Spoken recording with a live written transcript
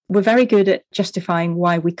we're very good at justifying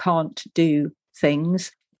why we can't do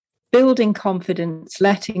things. Building confidence,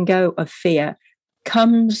 letting go of fear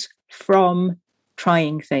comes from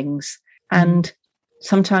trying things, and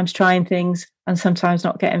sometimes trying things and sometimes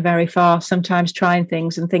not getting very far, sometimes trying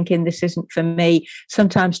things and thinking this isn't for me,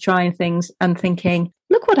 sometimes trying things and thinking,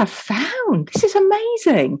 look what I've found, this is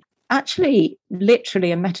amazing. Actually,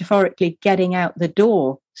 literally and metaphorically getting out the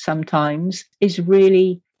door sometimes is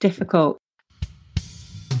really difficult.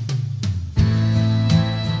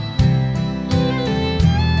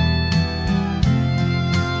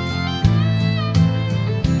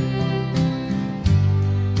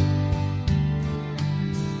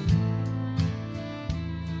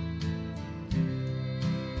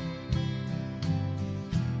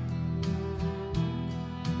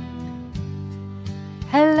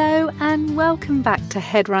 Hello and welcome back to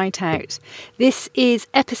Head Right Out. This is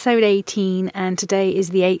episode 18 and today is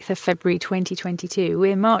the 8th of February 2022.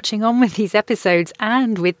 We're marching on with these episodes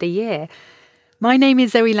and with the year. My name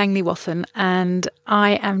is Zoe Langley-Wathen and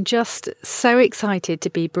I am just so excited to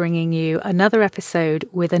be bringing you another episode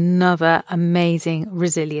with another amazing,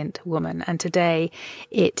 resilient woman. And today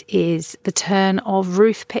it is the turn of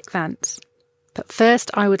Ruth Pickvance. But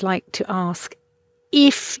first I would like to ask,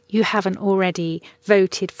 if you haven't already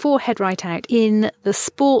voted for Head Right Out in the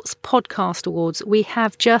Sports Podcast Awards, we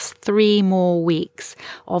have just 3 more weeks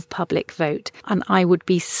of public vote. And I would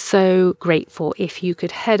be so grateful if you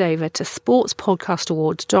could head over to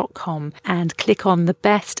sportspodcastawards.com and click on the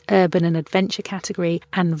Best Urban and Adventure category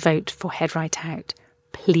and vote for Head Right Out.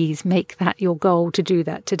 Please make that your goal to do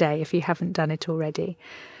that today if you haven't done it already.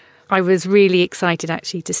 I was really excited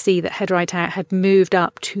actually to see that Head Right Out had moved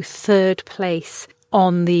up to 3rd place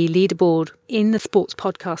on the leaderboard in the Sports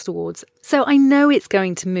Podcast Awards. So I know it's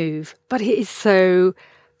going to move, but it is so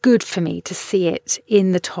good for me to see it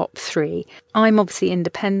in the top 3. I'm obviously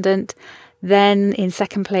independent. Then in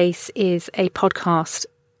 2nd place is a podcast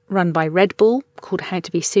run by Red Bull called How to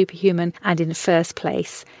Be Superhuman. And in 1st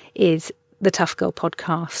place is the Tough Girl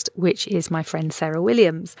podcast, which is my friend Sarah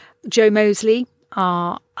Williams. Jo Moseley,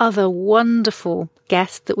 our other wonderful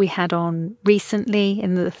guest that we had on recently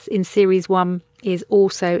in series 1, is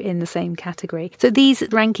also in the same category. So these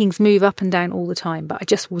rankings move up and down all the time, but I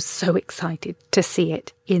just was so excited to see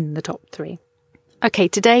it in the top 3. Okay,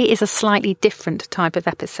 today is a slightly different type of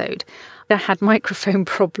episode. I had microphone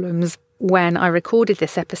problems when I recorded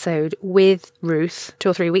this episode with Ruth 2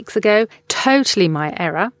 or 3 weeks ago. Totally my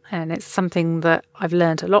error, and it's something that I've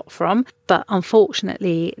learned a lot from, but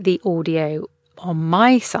unfortunately the audio on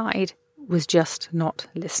my side was just not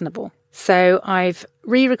listenable. So I've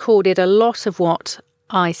re-recorded a lot of what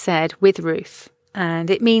I said with Ruth, and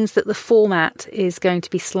it means that the format is going to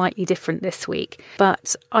be slightly different this week.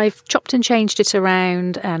 But I've chopped and changed it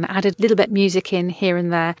around and added a little bit of music in here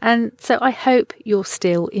and there. And so I hope you'll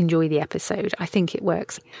still enjoy the episode. I think it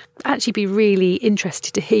works. I'd actually be really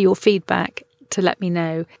interested to hear your feedback to let me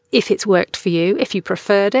know if it's worked for you, if you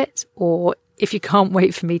preferred it, or if you can't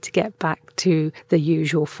wait for me to get back to the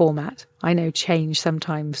usual format. I know change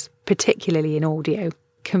sometimes, particularly in audio,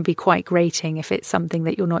 can be quite grating if it's something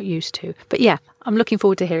that you're not used to. But yeah, I'm looking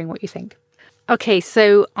forward to hearing what you think. Okay,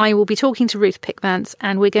 so I will be talking to Ruth Pickvance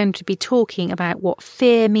and we're going to be talking about what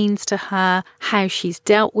fear means to her, how she's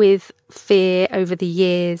dealt with fear over the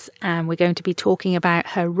years, and we're going to be talking about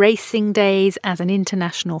her racing days as an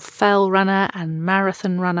international fell runner and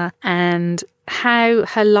marathon runner, and how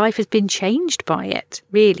her life has been changed by it,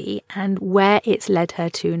 really, and where it's led her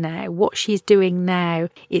to now. What she's doing now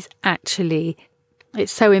is actually,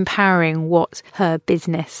 it's so empowering what her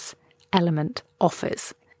business Element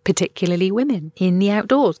offers, particularly women in the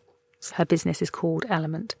outdoors. Her business is called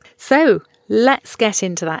Element. So let's get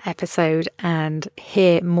into that episode and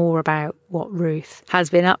hear more about what Ruth has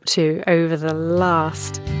been up to over the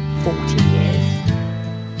last 40 years.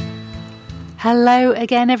 Hello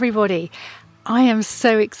again, everybody. I am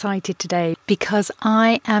so excited today because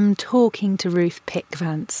I am talking to Ruth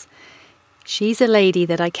Pickvance. She's a lady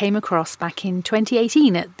that I came across back in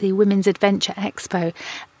 2018 at the Women's Adventure Expo,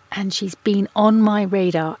 and she's been on my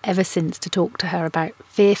radar ever since to talk to her about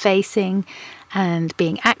fear facing and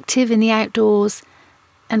being active in the outdoors,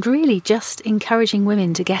 and really just encouraging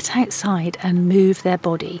women to get outside and move their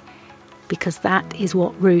body, because that is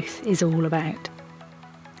what Ruth is all about.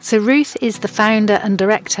 So Ruth is the founder and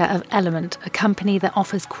director of Element, a company that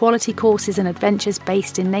offers quality courses and adventures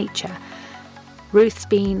based in nature. Ruth's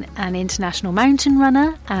been an international mountain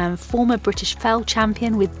runner and former British fell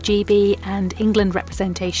champion with GB and England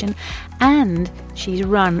representation, and she's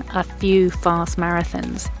run a few fast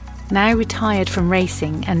marathons. Now retired from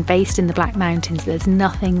racing and based in the Black Mountains, there's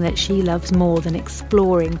nothing that she loves more than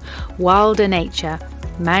exploring wilder nature,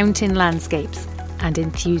 mountain landscapes, and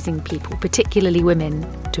enthusing people, particularly women,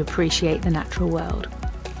 to appreciate the natural world.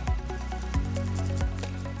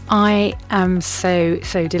 I am so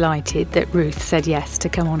delighted that Ruth said yes to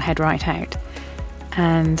come on Head Right Out.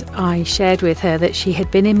 And I shared with her that she had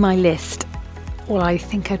been in my list. Well, I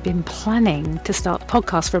think I'd been planning to start the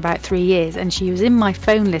podcast for about 3 years, and she was in my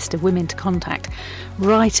phone list of women to contact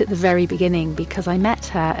right at the very beginning, because I met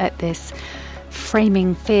her at this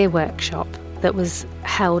Framing Fear workshop that was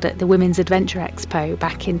held at the Women's Adventure Expo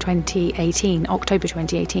back in 2018, October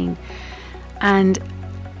 2018. And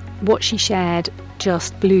what she shared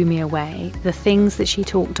just blew me away. The things that she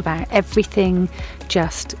talked about, everything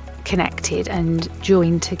just connected and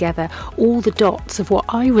joined together, all the dots of what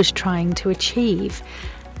I was trying to achieve.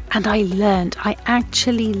 And I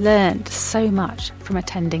actually learned so much from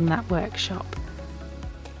attending that workshop.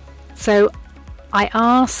 So I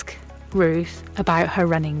ask Ruth about her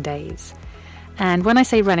running days. And when I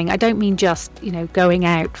say running, I don't mean just, going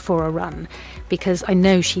out for a run, because I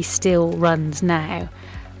know she still runs now,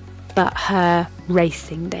 but her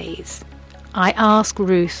racing days. I ask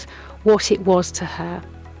Ruth what it was to her,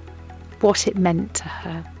 what it meant to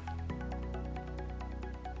her.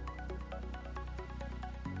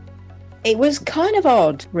 It was kind of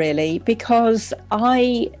odd, really, because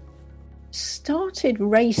I started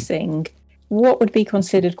racing what would be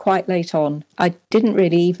considered quite late on. I didn't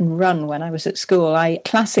really even run when I was at school. I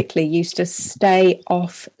classically used to stay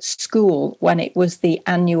off school when it was the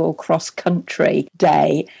annual cross-country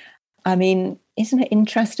day. I mean, isn't it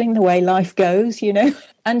interesting the way life goes,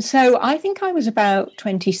 And so I think I was about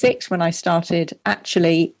 26 when I started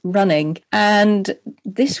actually running. And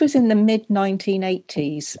this was in the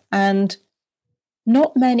mid-1980s. And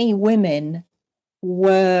not many women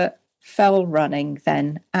were fell running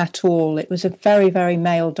then at all. It was a very, very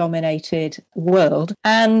male-dominated world.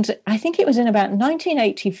 And I think it was in about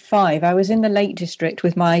 1985, I was in the Lake District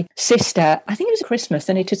with my sister. I think it was Christmas,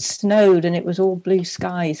 and it had snowed and it was all blue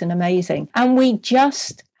skies and amazing. And we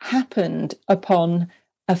just happened upon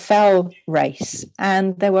a fell race,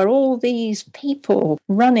 and there were all these people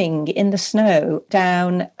running in the snow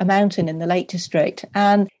down a mountain in the Lake District.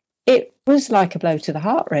 And it was like a blow to the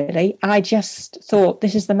heart, really. I just thought,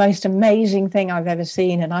 this is the most amazing thing I've ever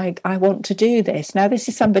seen, and I want to do this. Now, this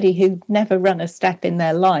is somebody who'd never run a step in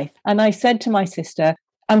their life. And I said to my sister,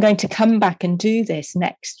 I'm going to come back and do this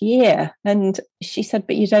next year. And she said,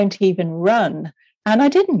 but you don't even run. And I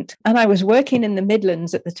didn't. And I was working in the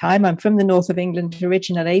Midlands at the time. I'm from the north of England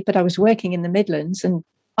originally, but I was working in the Midlands, and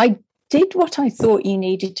I did what I thought you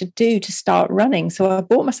needed to do to start running. So I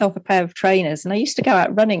bought myself a pair of trainers, and I used to go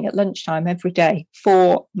out running at lunchtime every day,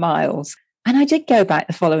 4 miles. And I did go back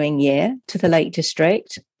the following year to the Lake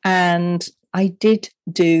District, and I did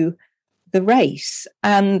do the race.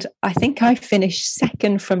 And I think I finished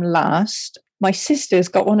second from last. My sister's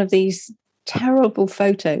got one of these terrible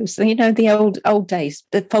photos, the old days,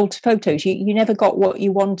 the photos, you never got what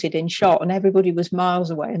you wanted in shot, and everybody was miles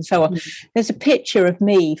away and so on. There's a picture of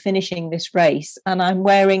me finishing this race, and I'm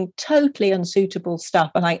wearing totally unsuitable stuff,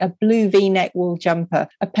 and like a blue v-neck wool jumper,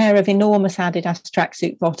 a pair of enormous Adidas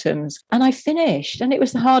tracksuit bottoms, and I finished, and it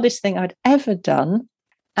was the hardest thing I'd ever done.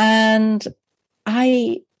 And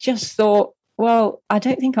I just thought, well, I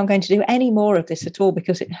don't think I'm going to do any more of this at all,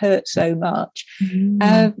 because it hurt so much.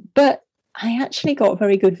 But I actually got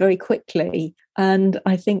very good very quickly, and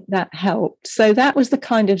I think that helped. So that was the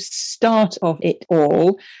kind of start of it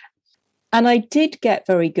all. And I did get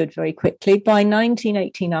very good very quickly. By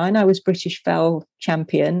 1989, I was British fell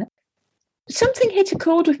champion. Something hit a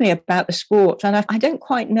chord with me about the sport, and I don't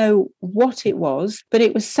quite know what it was, but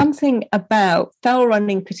it was something about fell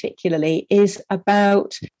running particularly is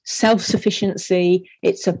about self-sufficiency.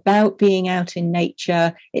 It's about being out in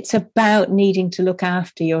nature. It's about needing to look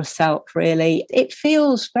after yourself, really. It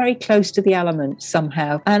feels very close to the elements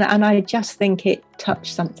somehow. And I just think it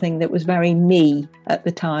touched something that was very me at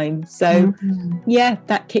the time. So, yeah,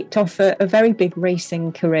 that kicked off a very big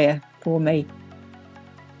racing career for me.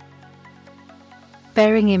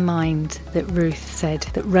 Bearing in mind that Ruth said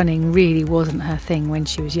that running really wasn't her thing when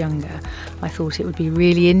she was younger, I thought it would be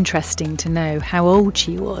really interesting to know how old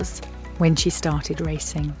she was when she started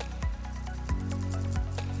racing.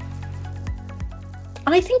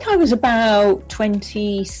 I think I was about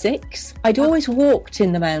 26. I'd always walked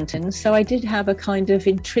in the mountains, so I did have a kind of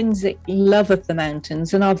intrinsic love of the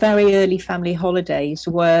mountains, and our very early family holidays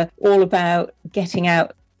were all about getting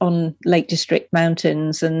out on Lake District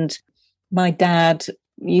mountains, and my dad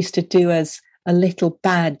used to do us a little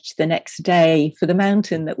badge the next day for the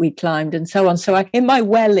mountain that we climbed and so on. So in my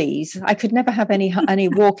wellies, I could never have any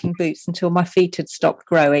walking boots until my feet had stopped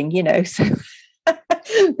growing, so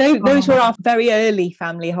those were our very early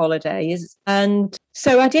family holidays. And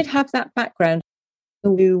so I did have that background.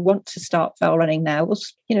 Who want to start fell running now, well,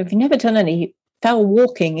 if you've never done any, fell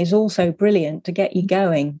walking is also brilliant to get you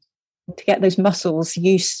going, to get those muscles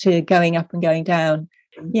used to going up and going down.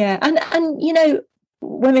 Yeah. And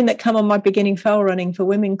women that come on my beginning fell running for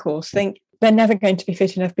women course think they're never going to be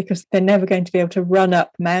fit enough because they're never going to be able to run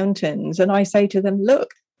up mountains. And I say to them,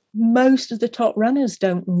 look, most of the top runners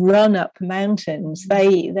don't run up mountains.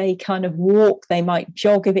 They kind of walk, they might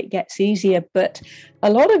jog if it gets easier, but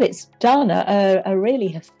a lot of it's done at a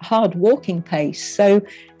really hard walking pace. So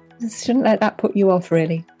shouldn't let that put you off,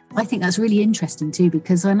 really. I think that's really interesting too,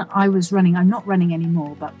 because when I was running, I'm not running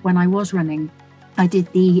anymore, but when I was running, I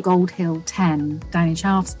did the Gold Hill 10 down in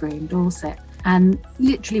Shaftesbury in Dorset. And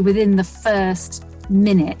literally within the first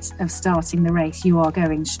minute of starting the race, you are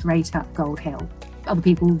going straight up Gold Hill. Other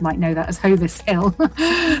people might know that as Hovis Hill.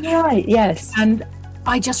 Right, yes. And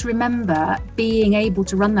I just remember being able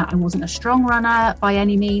to run that. I wasn't a strong runner by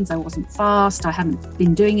any means. I wasn't fast. I hadn't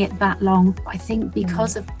been doing it that long. I think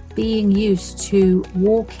because of being used to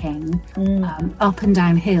walking up and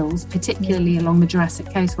down hills, particularly along the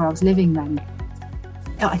Jurassic Coast where I was living then,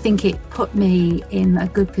 I think it put me in a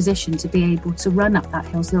good position to be able to run up that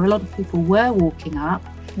hill. So there were a lot of people were walking up.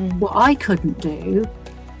 What I couldn't do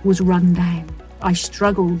was run down. I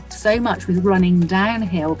struggled so much with running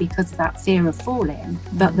downhill because of that fear of falling,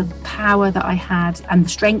 but the power that I had and the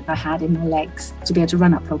strength I had in my legs to be able to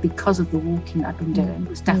run uphill because of the walking that I've been doing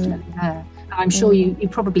was definitely there. And I'm sure you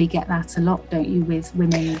probably get that a lot, don't you, with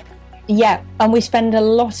women? Yeah, and we spend a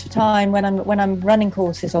lot of time when I'm running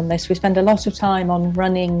courses on this, we spend a lot of time on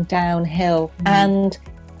running downhill and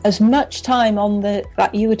as much time on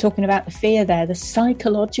like you were talking about the fear there, the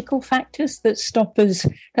psychological factors that stop us,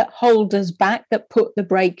 that hold us back, that put the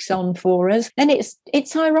brakes on for us. And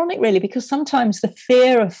it's ironic really, because sometimes the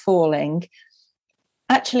fear of falling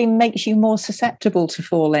actually makes you more susceptible to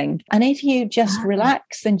falling. And if you just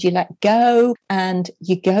relax and you let go and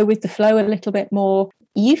you go with the flow a little bit more,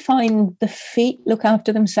 you find the feet look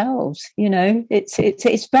after themselves.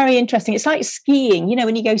 It's very interesting. It's like skiing,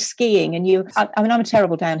 when you go skiing and I'm a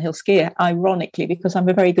terrible downhill skier, ironically, because I'm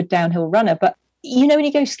a very good downhill runner. But when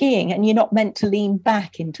you go skiing and you're not meant to lean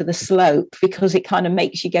back into the slope because it kind of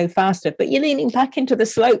makes you go faster, but you're leaning back into the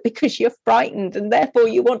slope because you're frightened and therefore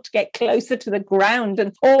you want to get closer to the ground,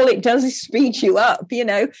 and all it does is speed you up.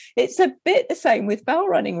 It's a bit the same with fell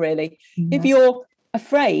running, really. If you're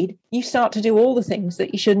afraid, you start to do all the things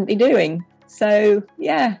that you shouldn't be doing. So,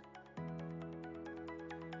 yeah.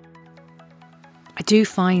 I do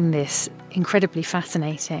find this incredibly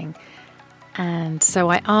fascinating. And so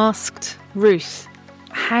I asked Ruth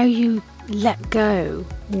how you let go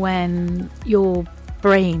when your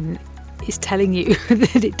brain is telling you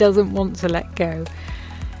that it doesn't want to let go.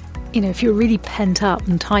 If you're really pent up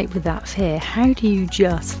and tight with that fear, how do you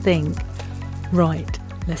just think, right,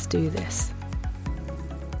 let's do this?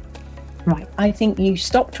 Right. I think you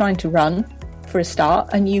stop trying to run for a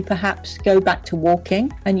start, and you perhaps go back to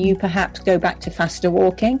walking, and you perhaps go back to faster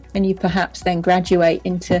walking, and you perhaps then graduate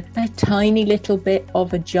into a tiny little bit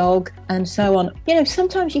of a jog and so on.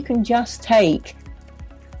 Sometimes you can just take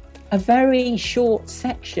a very short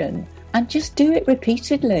section and just do it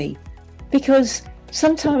repeatedly, because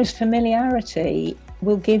sometimes familiarity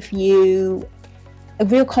will give you a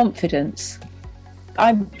real confidence.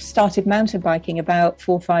 I started mountain biking about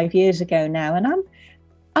 4 or 5 years ago now, and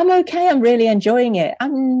I'm okay. I'm really enjoying it.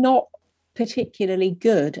 I'm not particularly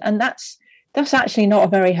good, and that's actually not a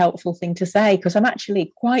very helpful thing to say, because I'm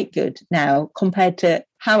actually quite good now compared to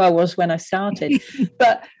how I was when I started.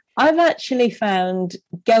 But I've actually found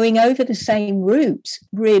going over the same routes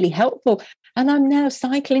really helpful, and I'm now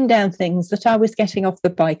cycling down things that I was getting off the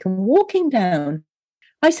bike and walking down.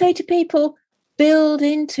 I say to people, build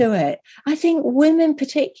into it. I think women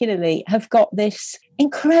particularly have got this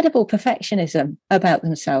incredible perfectionism about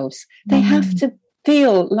themselves. They have to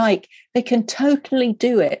feel like they can totally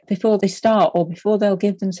do it before they start, or before they'll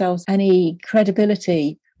give themselves any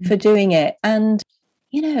credibility for doing it. And,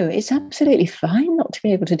 it's absolutely fine not to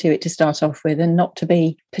be able to do it to start off with, and not to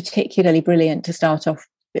be particularly brilliant to start off.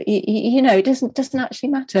 It doesn't actually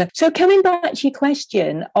matter. So coming back to your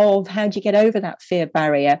question of how do you get over that fear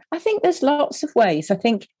barrier, I think there's lots of ways. I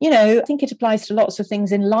think it applies to lots of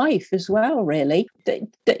things in life as well, really.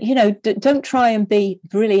 Don't try and be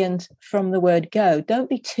brilliant from the word go. Don't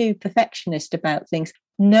be too perfectionist about things.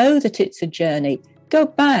 Know that it's a journey. Go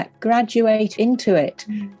back, graduate into it.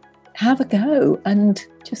 have a go and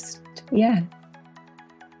just, yeah.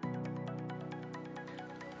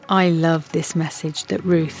 I love this message that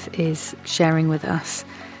Ruth is sharing with us.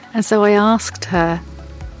 And so I asked her,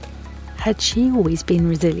 had she always been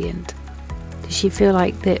resilient? Does she feel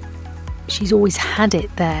like that she's always had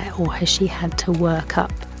it there, or has she had to work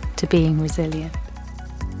up to being resilient?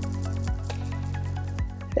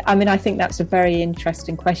 I mean, I think that's a very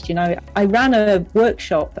interesting question. I ran a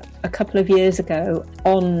workshop a couple of years ago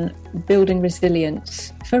on building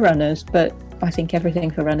resilience for runners, but I think everything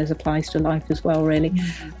for runners applies to life as well, really.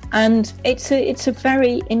 Mm-hmm. And it's a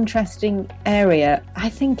very interesting area. I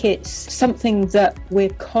think it's something that we're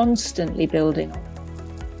constantly building on.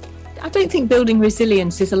 I don't think building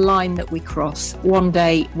resilience is a line that we cross. One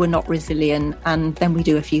day we're not resilient, and then we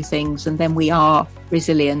do a few things, and then we are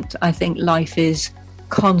resilient. I think life is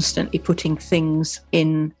constantly putting things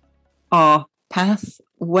in our path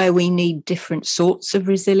where we need different sorts of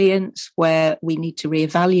resilience, where we need to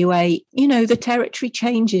reevaluate. The territory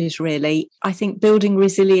changes, really. I think building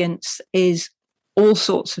resilience is all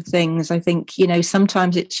sorts of things. I think,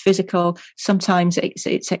 sometimes it's physical, sometimes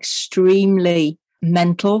it's extremely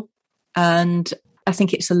mental, and I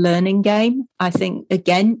think it's a learning game. I think,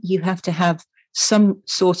 again, you have to have some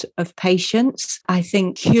sort of patience. I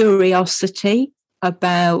think curiosity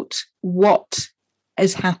about what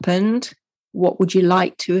has happened, what would you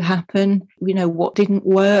like to happen, what didn't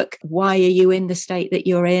work, why are you in the state that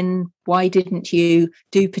you're in, why didn't you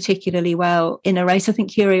do particularly well in a race. I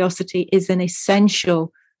think curiosity is an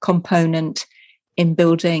essential component in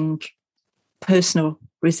building personal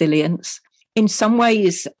resilience. In some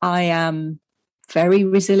ways, I am very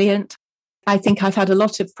resilient. I think I've had a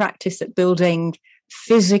lot of practice at building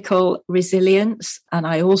physical resilience, and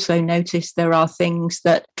I also notice there are things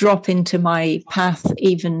that drop into my path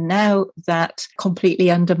even now that completely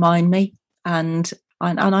undermine me, and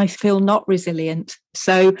I feel not resilient.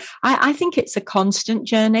 So I think it's a constant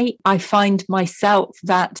journey. I find myself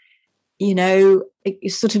that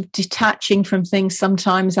sort of detaching from things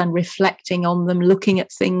sometimes and reflecting on them, looking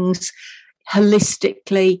at things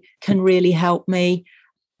holistically can really help me,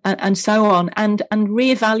 and so on, and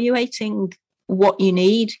reevaluating what you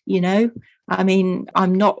need. I mean,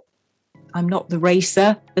 I'm not the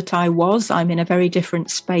racer that I was. I'm in a very different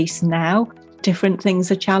space now. Different things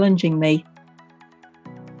are challenging me.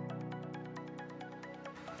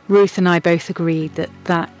 Ruth and I both agreed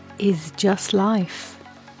that is just life.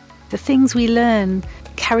 The things we learn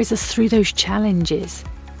carries us through those challenges.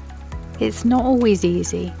 It's not always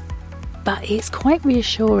easy, but it's quite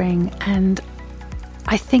reassuring. And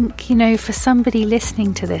I think, for somebody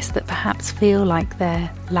listening to this that perhaps feel like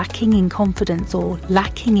they're lacking in confidence or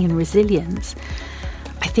lacking in resilience,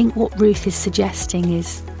 I think what Ruth is suggesting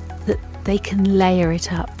is that they can layer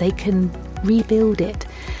it up, they can rebuild it,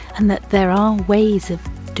 and that there are ways of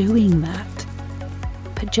doing that.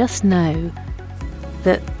 But just know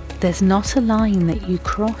that there's not a line that you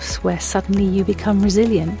cross where suddenly you become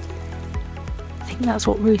resilient. I think that's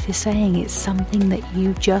what Ruth is saying. It's something that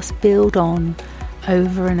you just build on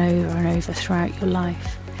over and over and over throughout your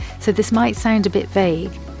life. So this might sound a bit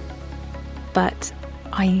vague, but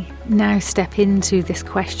I now step into this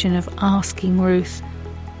question of asking Ruth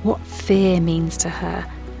what fear means to her.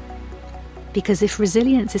 Because if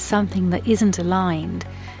resilience is something that isn't aligned,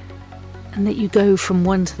 and that you go from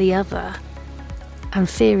one to the other, and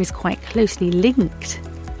fear is quite closely linked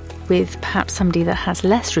with perhaps somebody that has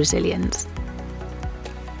less resilience,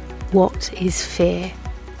 what is fear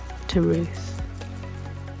to Ruth?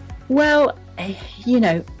 Well,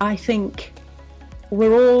 I think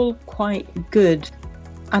we're all quite good,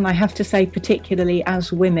 and I have to say, particularly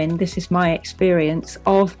as women, this is my experience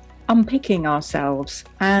of unpicking ourselves,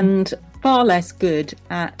 and far less good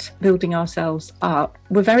at building ourselves up.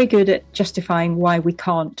 We're very good at justifying why we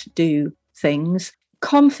can't do things.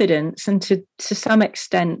 Confidence, and to some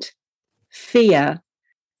extent, fear,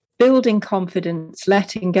 building confidence,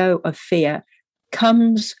 letting go of fear,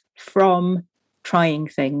 comes from trying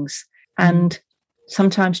things, and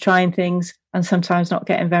sometimes trying things and sometimes not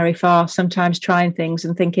getting very far, sometimes trying things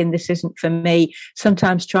and thinking this isn't for me,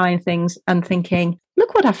 sometimes trying things and thinking,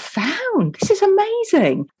 look what I've found, this is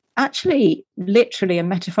amazing. Actually, literally and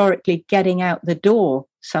metaphorically getting out the door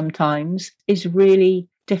sometimes is really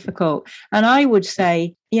difficult. And I would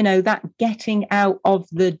say, that getting out of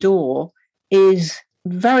the door is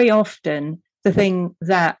very often the thing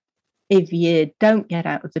that if you don't get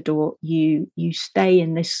out of the door, you stay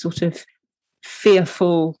in this sort of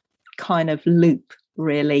fearful kind of loop,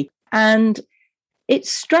 really. And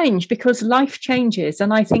it's strange because life changes.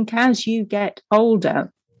 And I think as you get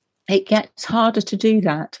older, it gets harder to do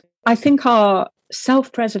that. I think our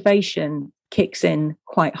self-preservation kicks in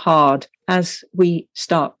quite hard as we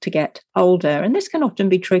start to get older. And this can often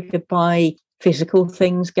be triggered by physical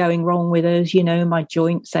things going wrong with us. My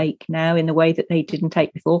joints ache now in the way that they didn't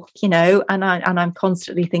ache before, and I'm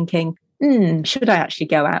constantly thinking, should I actually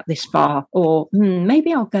go out this far? Or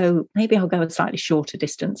maybe I'll go a slightly shorter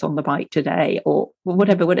distance on the bike today, or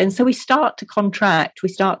whatever. And so we start to contract, we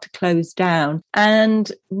start to close down.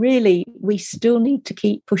 And really, we still need to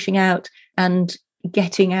keep pushing out and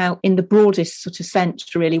getting out in the broadest sort of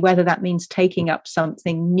sense, really, whether that means taking up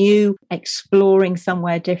something new, exploring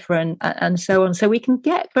somewhere different, and so on. So we can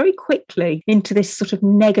get very quickly into this sort of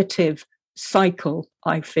negative cycle,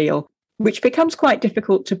 I feel, which becomes quite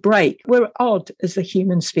difficult to break. We're odd as a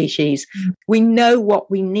human species. We know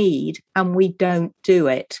what we need and we don't do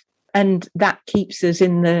it. And that keeps us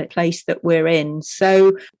in the place that we're in.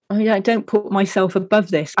 So I don't put myself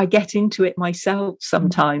above this. I get into it myself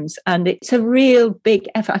sometimes. And it's a real big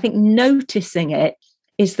effort. I think noticing it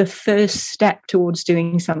is the first step towards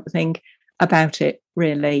doing something about it,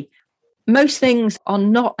 really. Most things are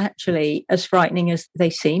not actually as frightening as they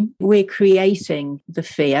seem. We're creating the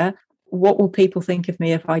fear. What will people think of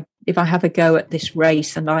me if I have a go at this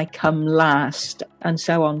race and I come last, and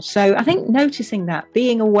so on? So I think noticing that,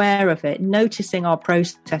 being aware of it, noticing our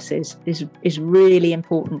processes is really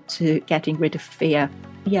important to getting rid of fear.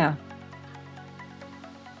 Yeah.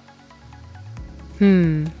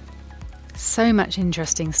 So much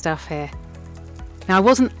interesting stuff here. Now, I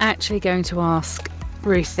wasn't actually going to ask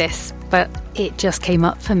Ruth this, but it just came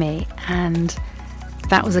up for me, and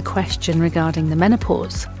that was a question regarding the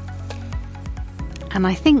menopause. And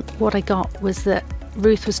I think what I got was that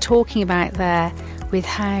Ruth was talking about there with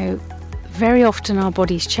how very often our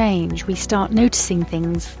bodies change. We start noticing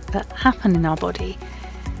things that happen in our body.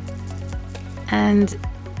 And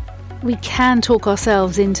we can talk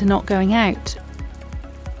ourselves into not going out.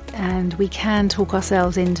 And we can talk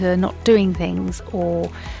ourselves into not doing things or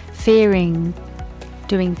fearing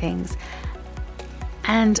doing things.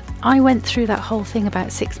 And I went through that whole thing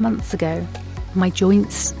about 6 months ago. My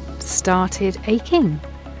joints started aching.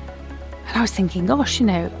 And I was thinking, gosh,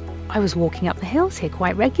 I was walking up the hills here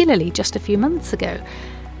quite regularly just a few months ago.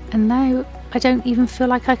 And now I don't even feel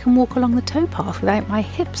like I can walk along the towpath without my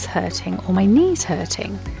hips hurting or my knees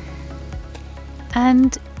hurting.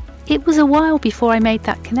 And it was a while before I made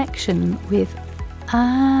that connection with,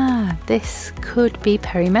 this could be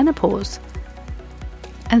perimenopause.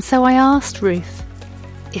 And so I asked Ruth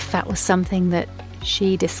if that was something that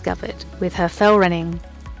she discovered with her fell running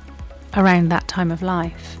around that time of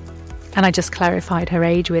life. And I just clarified her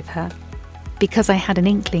age with her because I had an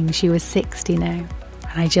inkling she was 60 now,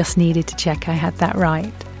 and I just needed to check I had that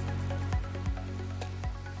right.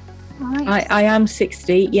 I am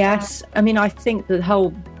 60, yes. I mean, I think the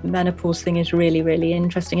whole menopause thing is really, really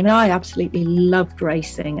interesting. I mean, I absolutely loved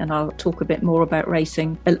racing, and I'll talk a bit more about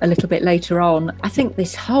racing a little bit later on. I think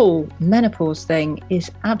this whole menopause thing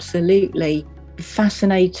is absolutely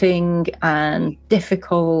fascinating and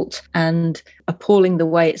difficult and appalling the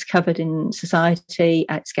way it's covered in society.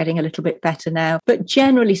 It's getting a little bit better now. But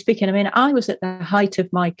generally speaking, I mean, I was at the height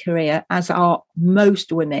of my career, as are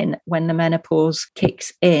most women, when the menopause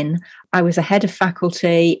kicks in. I was a head of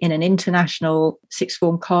faculty in an international sixth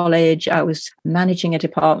form college. I was managing a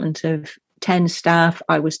department of 10 staff.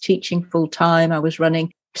 I was teaching full time. I was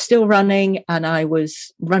still running, and I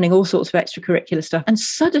was running all sorts of extracurricular stuff. And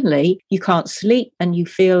suddenly you can't sleep and you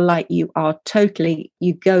feel like you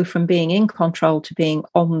go from being in control to being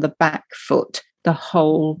on the back foot the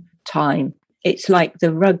whole time. It's like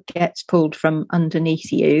the rug gets pulled from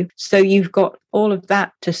underneath you. So you've got all of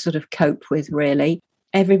that to sort of cope with, really.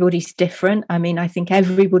 Everybody's different. I mean, I think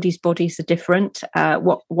everybody's bodies are different.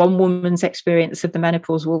 What one woman's experience of the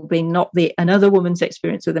menopause will be not another woman's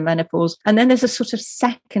experience of the menopause. And then there's a sort of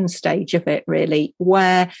second stage of it, really,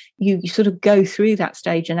 where you sort of go through that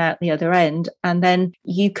stage and out the other end. And then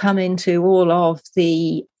you come into all of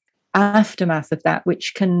the aftermath of that,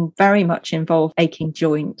 which can very much involve aching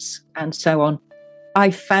joints and so on.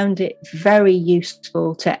 I found it very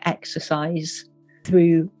useful to exercise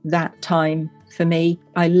through that time. For me,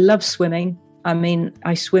 I love swimming. I mean,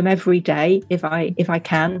 I swim every day if I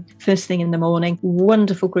can, first thing in the morning.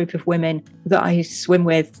 Wonderful group of women that I swim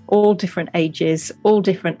with, all different ages, all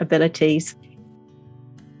different abilities.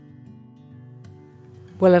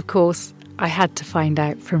 Well, of course, I had to find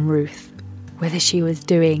out from Ruth whether she was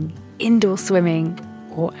doing indoor swimming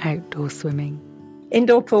or outdoor swimming.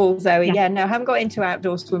 Indoor pool, Zoe. Yeah, no, I haven't got into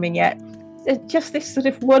outdoor swimming yet. There's just this sort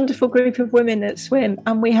of wonderful group of women that swim,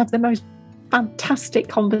 and we have the most fantastic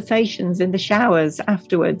conversations in the showers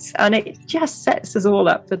afterwards, and it just sets us all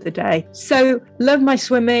up for the day. So love my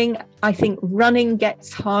swimming. I think running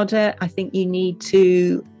gets harder. I think you need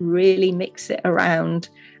to really mix it around.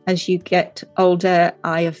 As you get older,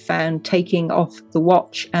 I have found taking off the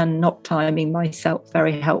watch and not timing myself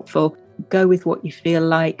very helpful. Go with what you feel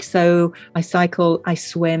like. So I cycle, I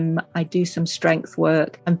swim, I do some strength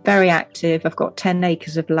work. I'm very active. I've got 10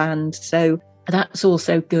 acres of land. So that's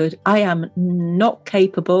also good. I am not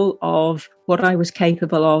capable of what I was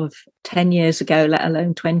capable of 10 years ago, let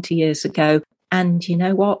alone 20 years ago. And you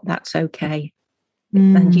know what? That's okay.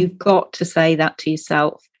 And you've got to say that to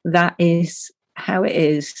yourself. That is how it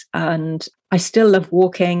is. And I still love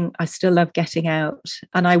walking. I still love getting out.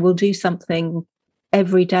 And I will do something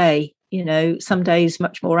every day. You know, some days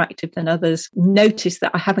much more active than others. Notice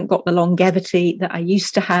that I haven't got the longevity that I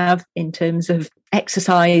used to have in terms of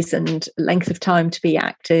exercise and length of time to be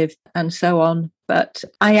active and so on. But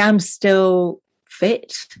I am still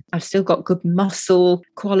fit. I've still got good muscle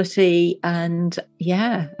quality. And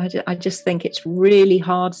yeah, I just think it's really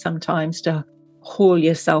hard sometimes to haul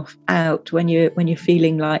yourself out when you're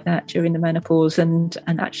feeling like that during the menopause and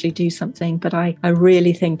actually do something. But I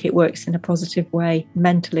really think it works in a positive way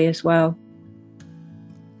mentally as well.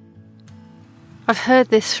 I've heard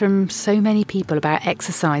this from so many people about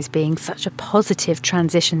exercise being such a positive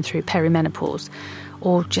transition through perimenopause,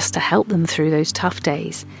 or just to help them through those tough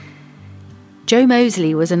days. Jo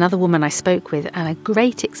Moseley was another woman I spoke with, and a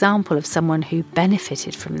great example of someone who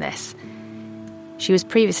benefited from this. She was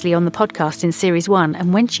previously on the podcast in Series 1,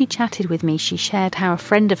 and when she chatted with me, she shared how a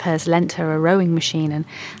friend of hers lent her a rowing machine and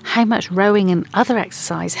how much rowing and other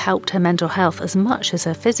exercise helped her mental health as much as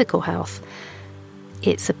her physical health.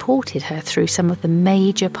 It supported her through some of the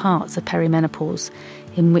major parts of perimenopause,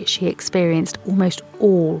 in which she experienced almost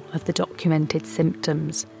all of the documented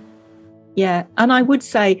symptoms. Yeah, and I would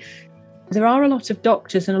say there are a lot of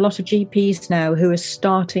doctors and a lot of GPs now who are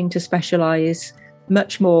starting to specialise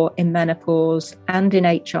much more in menopause and in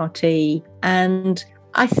HRT. And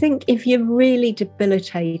I think if you're really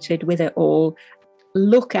debilitated with it all,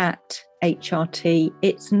 look at HRT.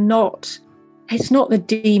 It's not the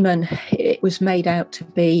demon it was made out to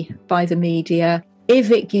be by the media. If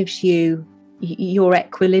it gives you your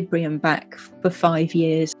equilibrium back for 5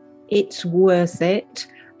 years, it's worth it.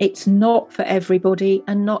 It's not for everybody,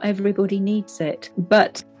 and not everybody needs it.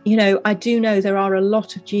 But you know, I do know there are a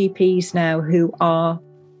lot of GPs now who are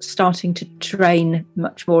starting to train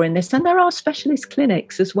much more in this. And there are specialist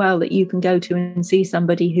clinics as well that you can go to and see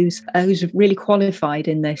somebody who's really qualified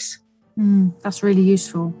in this. That's really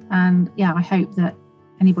useful. And yeah, I hope that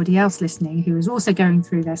anybody else listening who is also going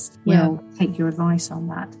through this will take your advice on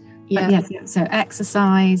that. Yeah. But yeah, so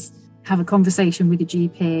exercise, have a conversation with your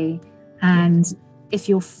GP. And if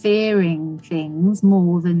you're fearing things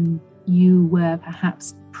more than you were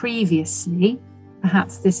perhaps previously,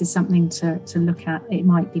 perhaps this is something to look at. It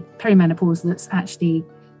might be perimenopause that's actually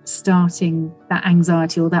starting that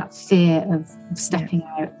anxiety or that fear of stepping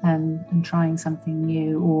out and trying something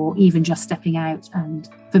new, or even just stepping out. And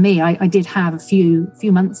for me, I did have a few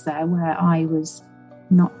months there where I was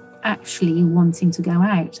not actually wanting to go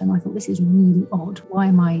out, and I thought, this is really odd. Why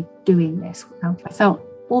am I doing this? I felt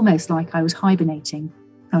almost like I was hibernating.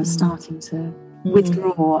 I was starting to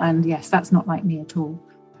withdraw, and yes, that's not like me at all.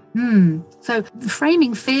 So the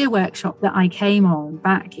Framing Fear workshop that I came on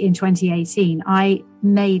back in 2018, I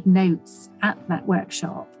made notes at that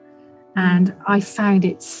workshop, and I found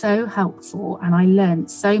it so helpful, and I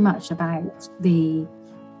learned so much about the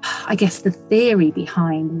theory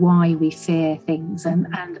behind why we fear things, and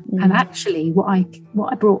actually what I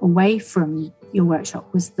brought away from your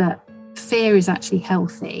workshop was that fear is actually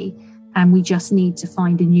healthy, and we just need to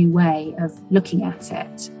find a new way of looking at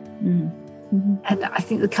it. And I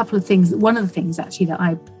think one of the things actually that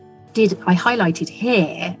I highlighted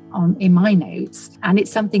here in my notes, and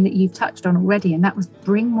it's something that you've touched on already, and that was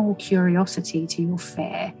bring more curiosity to your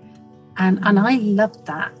fear. And I loved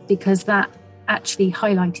that, because that actually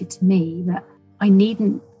highlighted to me that I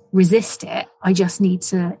needn't resist it. I just need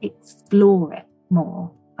to explore it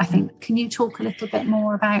more. I think, can you talk a little bit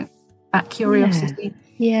more about that curiosity?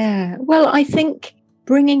 Yeah. Well, I think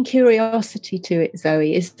bringing curiosity to it,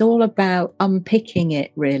 Zoe, is all about unpicking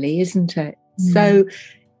it, really, isn't it? So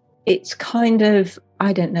it's kind of,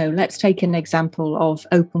 I don't know, let's take an example of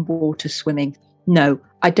open water swimming. No,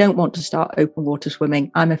 I don't want to start open water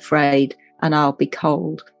swimming. I'm afraid, and I'll be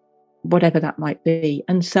cold, whatever that might be.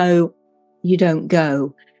 And so you don't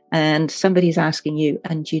go, and somebody's asking you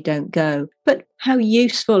and you don't go. But how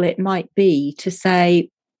useful it might be to say,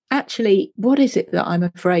 actually, what is it that I'm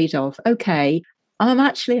afraid of? Okay, I'm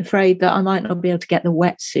actually afraid that I might not be able to get the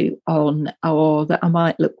wetsuit on, or that I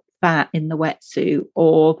might look fat in the wetsuit,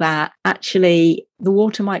 or that actually the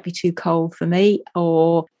water might be too cold for me,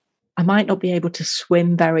 or I might not be able to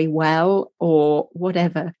swim very well, or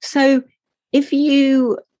whatever. So if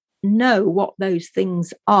you know what those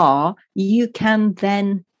things are, you can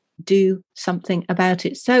then do something about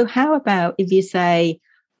it. So how about if you say,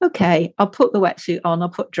 okay, I'll put the wetsuit on, I'll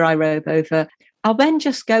put dry robe over, I'll then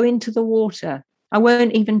just go into the water. I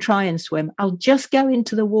won't even try and swim. I'll just go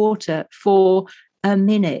into the water for a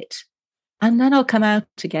minute, and then I'll come out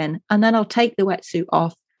again, and then I'll take the wetsuit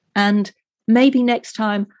off, and maybe next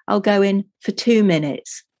time I'll go in for 2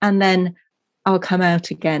 minutes, and then I'll come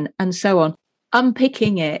out again, and so on.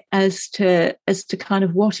 Unpicking it as to kind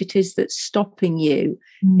of what it is that's stopping you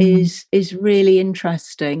is really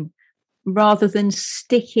interesting, rather than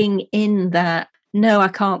sticking in that, no, I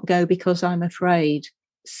can't go because I'm afraid.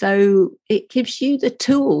 So it gives you the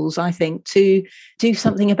tools, I think, to do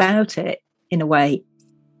something about it in a way.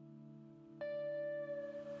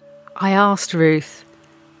 I asked Ruth,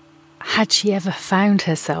 had she ever found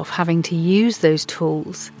herself having to use those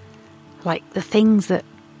tools, like the things that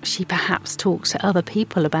she perhaps talks to other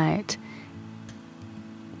people about?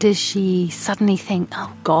 Does she suddenly think,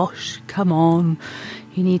 oh gosh, come on,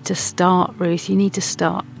 you need to start, Ruth, you need to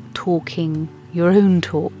start talking your own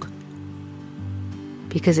talk?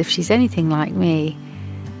 Because if she's anything like me,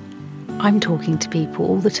 I'm talking to people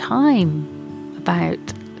all the time about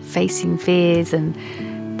facing fears and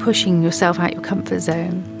pushing yourself out your comfort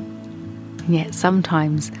zone. And yet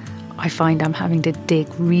sometimes I find I'm having to dig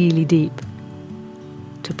really deep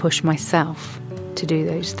to push myself to do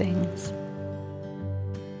those things.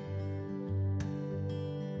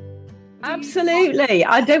 Absolutely.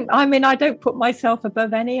 I don't put myself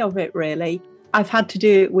above any of it, really. I've had to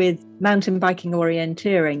do it with mountain biking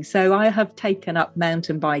orienteering. So I have taken up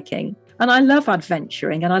mountain biking, and I love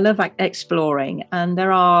adventuring and I love exploring. And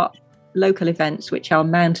there are local events which are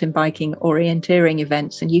mountain biking orienteering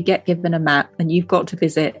events, and you get given a map and you've got to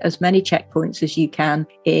visit as many checkpoints as you can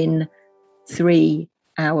in 3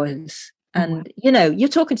 hours. And, you're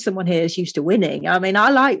talking to someone here who's used to winning. I mean,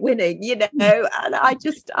 I like winning, and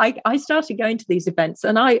I started going to these events,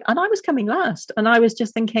 and I was coming last, and I was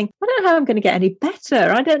just thinking, I don't know how I'm going to get any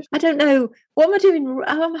better. I don't know, what am I doing?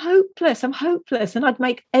 I'm hopeless. And I'd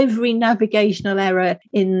make every navigational error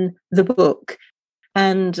in the book,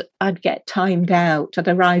 and I'd get timed out. I'd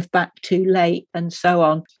arrive back too late, and so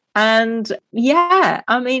on. And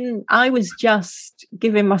I was just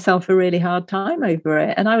giving myself a really hard time over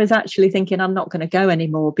it. And I was actually thinking, I'm not going to go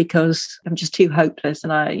anymore because I'm just too hopeless.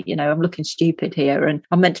 And I'm looking stupid here. And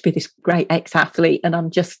I'm meant to be this great ex-athlete, and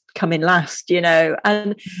I'm just coming last,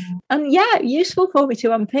 and useful for me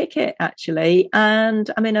to unpick it, actually.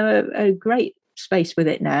 And I'm in a great space with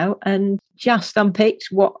it now, and just unpicked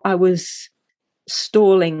what I was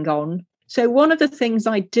stalling on. So one of the things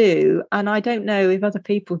I do, and I don't know if other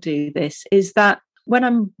people do this, is that when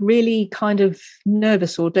I'm really kind of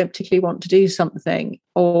nervous or don't particularly want to do something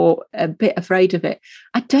or a bit afraid of it,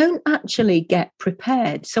 I don't actually get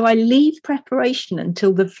prepared. So I leave preparation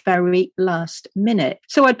until the very last minute.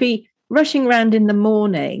 So I'd be rushing around in the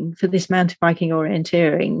morning for this mountain biking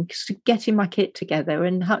orienteering, getting my kit together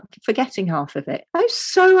and forgetting half of it. That was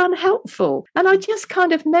so unhelpful. And I just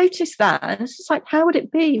kind of noticed that. And it's just like, how would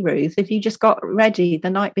it be, Ruth, if you just got ready the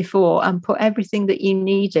night before and put everything that you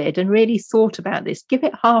needed and really thought about this? Give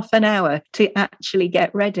it half an hour to actually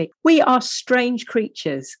get ready. We are strange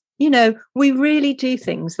creatures. We really do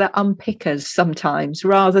things that unpick us sometimes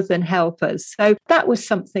rather than help us. So that was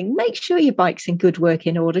something. Make sure your bike's in good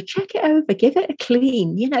working order. Check it over. Give it a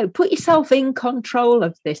clean. Put yourself in control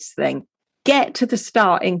of this thing. Get to the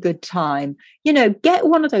start in good time. Get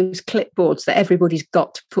one of those clipboards that everybody's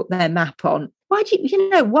got to put their map on. Why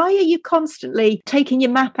are you constantly taking your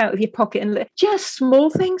map out of your pocket? And just small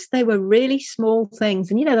things. They were really small things.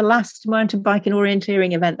 And the last mountain biking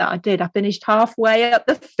orienteering event that I did, I finished halfway up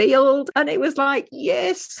the field, and it was like,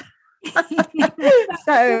 yes.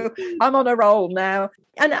 So I'm on a roll now.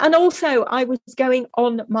 And also I was going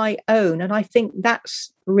on my own, and I think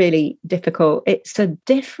that's really difficult. It's a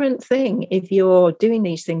different thing if you're doing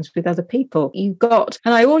these things with other people.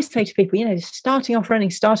 And I always say to people, starting off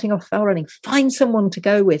fell running, find someone to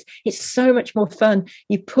go with. It's so much more fun.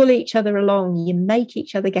 You pull each other along, you make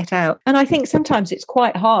each other get out. And I think sometimes it's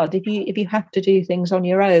quite hard if you have to do things on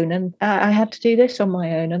your own. And I had to do this on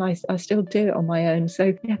my own, and I still do it on my own.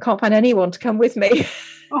 So I can't find anyone to come with me.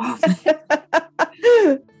 Oh.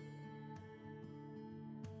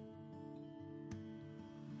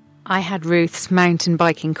 I had Ruth's mountain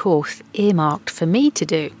biking course earmarked for me to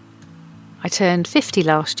do. I turned 50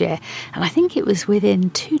 last year, and I think it was within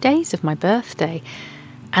 2 days of my birthday.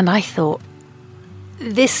 And I thought,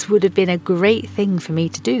 this would have been a great thing for me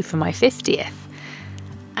to do for my 50th.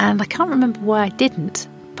 And I can't remember why I didn't,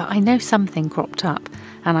 but I know something cropped up,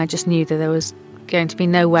 and I just knew that there was going to be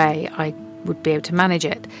no way I would be able to manage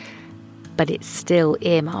it. But it's still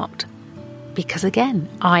earmarked. Because again,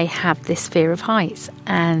 I have this fear of heights,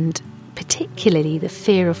 and particularly the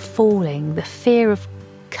fear of falling, the fear of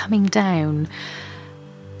coming down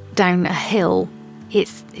a hill.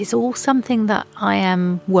 It's all something that I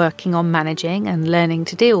am working on managing and learning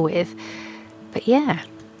to deal with. But yeah,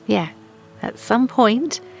 at some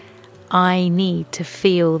point I need to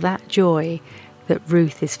feel that joy that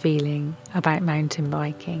Ruth is feeling about mountain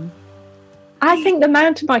biking. I think the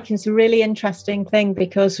mountain biking is a really interesting thing,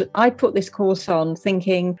 because I put this course on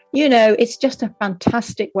thinking, it's just a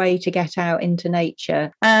fantastic way to get out into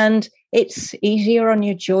nature, and it's easier on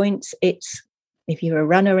your joints. If you're a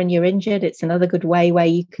runner and you're injured, it's another good way where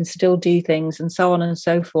you can still do things, and so on and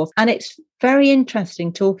so forth. And it's very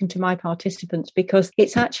interesting talking to my participants, because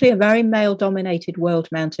it's actually a very male-dominated world,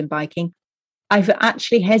 mountain biking. I've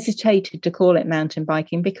actually hesitated to call it mountain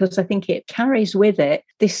biking because I think it carries with it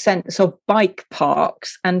this sense of bike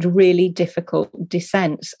parks and really difficult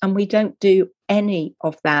descents. And we don't do any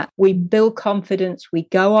of that. We build confidence. We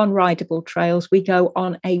go on rideable trails. We go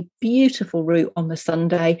on a beautiful route on the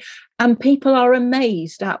Sunday, and people are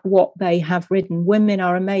amazed at what they have ridden. Women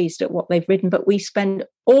are amazed at what they've ridden, but we spend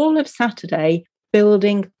all of Saturday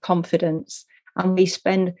building confidence, and we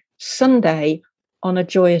spend Sunday on a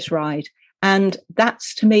joyous ride. And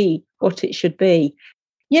that's, to me, what it should be.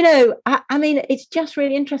 I mean, it's just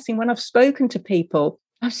really interesting. When I've spoken to people,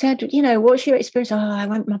 I've said, what's your experience?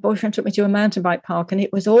 My boyfriend took me to a mountain bike park and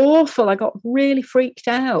it was awful. I got really freaked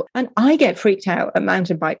out. And I get freaked out at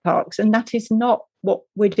mountain bike parks, and that is not what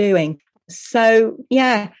we're doing. So,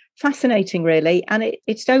 yeah, fascinating, really. And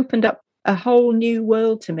it's opened up a whole new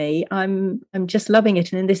world to me. I'm just loving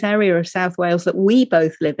it. And in this area of South Wales that we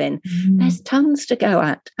both live in, there's tons to go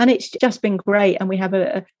at. And it's just been great. And we have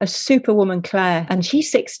a superwoman, Claire, and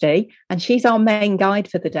she's 60, and she's our main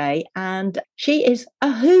guide for the day. And she is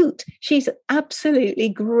a hoot. She's absolutely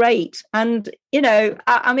great. And,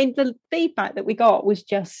 I mean, the feedback that we got was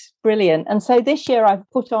just brilliant. And so this year I've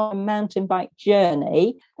put on a mountain bike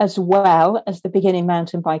journey as well as the beginning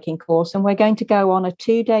mountain biking course. And we're going to go on a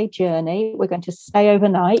 2-day journey. We're going to stay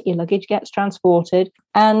overnight. Your luggage gets transported.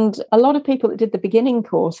 And a lot of people that did the beginning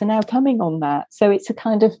course are now coming on that. So it's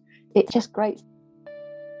it's just great.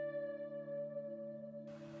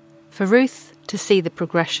 For Ruth to see the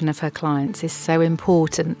progression of her clients is so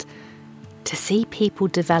important. To see people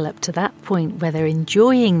develop to that point where they're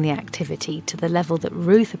enjoying the activity to the level that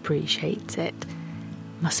Ruth appreciates it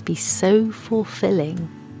must be so fulfilling.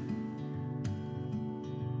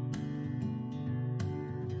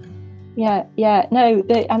 Yeah. No,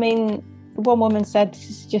 I mean, one woman said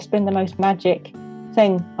it's just been the most magic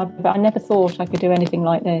thing. I never thought I could do anything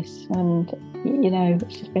like this. And,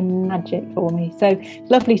 it's just been magic for me. So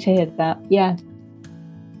lovely to hear that. Yeah.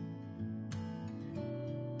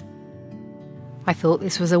 I thought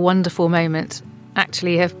this was a wonderful moment,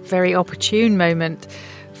 actually a very opportune moment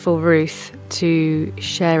for Ruth to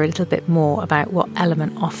share a little bit more about what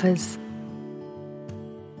Element offers.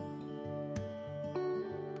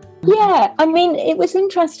 Yeah, I mean, it was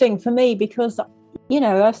interesting for me because,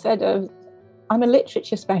 I said I'm a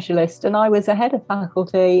literature specialist, and I was a head of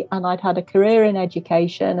faculty, and I'd had a career in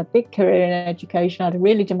education, a big career in education. I had a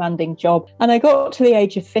really demanding job, and I got to the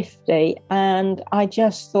age of 50 and I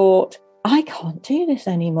just thought, I can't do this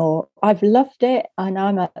anymore. I've loved it and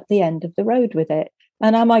I'm at the end of the road with it.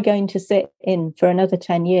 And am I going to sit in for another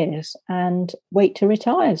 10 years and wait to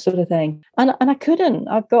retire, sort of thing? And I couldn't.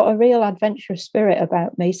 I've got a real adventurous spirit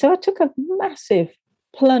about me. So I took a massive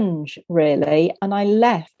plunge, really, and I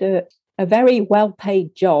left a very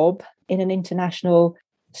well-paid job in an international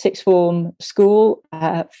sixth form school,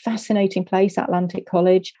 a fascinating place, Atlantic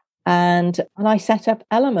College. And I set up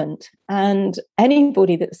Element. And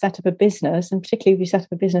anybody that set up a business, and particularly if you set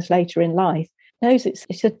up a business later in life, knows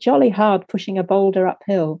it's a jolly hard pushing a boulder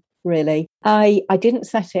uphill, really. I didn't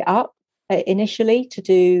set it up initially to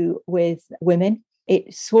do with women.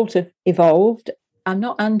 It sort of evolved. I'm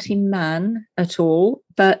not anti-man at all,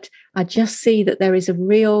 but I just see that there is a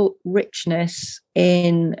real richness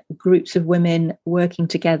in groups of women working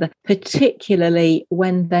together, particularly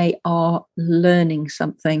when they are learning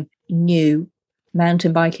something new,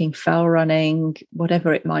 mountain biking, fell running,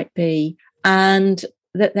 whatever it might be, and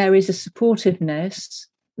that there is a supportiveness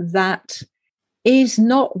that is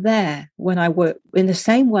not there when I work in the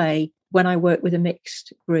same way when I work with a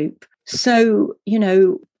mixed group. So,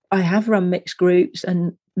 I have run mixed groups,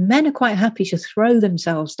 and men are quite happy to throw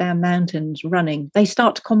themselves down mountains running. They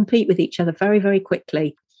start to compete with each other very, very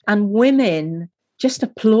quickly. And women just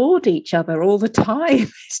applaud each other all the time.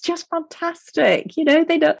 It's just fantastic. They're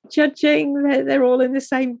not judging. They're all in the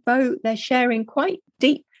same boat. They're sharing quite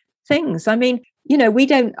deep things. I mean, we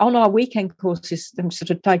don't, on our weekend courses, I'm sort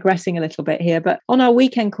of digressing a little bit here, but on our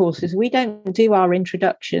weekend courses, we don't do our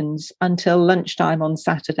introductions until lunchtime on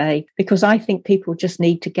Saturday, because I think people just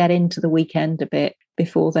need to get into the weekend a bit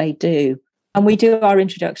before they do. And we do our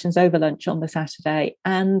introductions over lunch on the Saturday,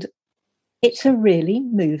 and it's a really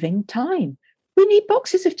moving time. We need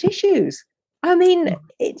boxes of tissues. I mean,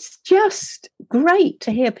 it's just great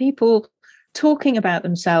to hear people talking about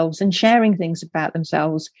themselves and sharing things about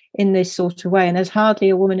themselves in this sort of way. And there's hardly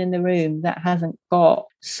a woman in the room that hasn't got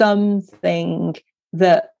something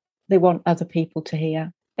that they want other people to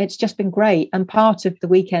hear. It's just been great. And part of the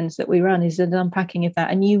weekends that we run is an unpacking of that.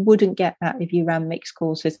 And you wouldn't get that if you ran mixed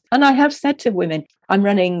courses. And I have said to women, I'm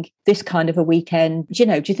running this kind of a weekend. Do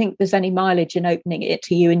you think there's any mileage in opening it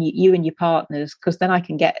to you and your partners? Because then I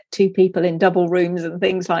can get 2 people in double rooms and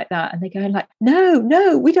things like that. And they go like,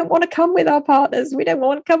 no, we don't want to come with our partners. We don't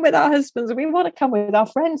want to come with our husbands. We want to come with our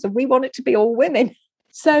friends, and we want it to be all women.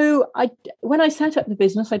 So when I set up the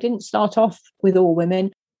business, I didn't start off with all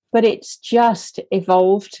women. But it's just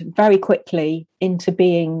evolved very quickly into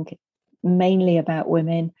being mainly about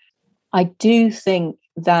women. I do think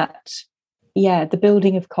that, the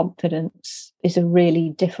building of confidence is a really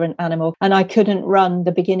different animal. And I couldn't run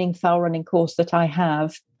the beginning fell running course that I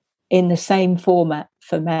have in the same format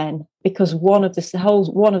for men, because one of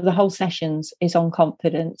the whole sessions is on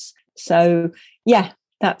confidence. So,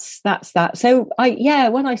 that's that. So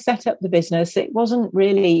when I set up the business, it wasn't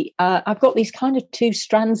really, I've got these kind of 2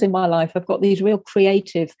 strands in my life. I've got these real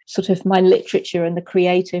creative, sort of my literature and the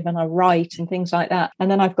creative, and I write and things like that.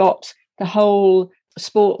 And then I've got the whole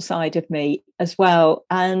sports side of me as well.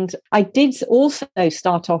 And I did also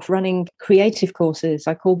start off running creative courses.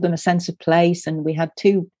 I called them A Sense of Place. And we had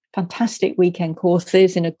 2 fantastic weekend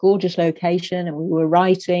courses in a gorgeous location, and we were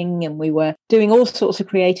writing and we were doing all sorts of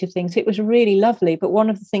creative things. It was really lovely. But one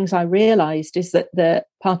of the things I realized is that the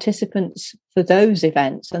participants for those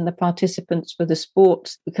events and the participants for the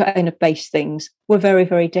sports kind of based things were very,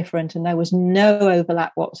 very different, and there was no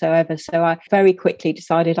overlap whatsoever. So I very quickly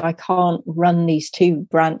decided I can't run these 2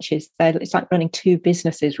 branches. It's like running 2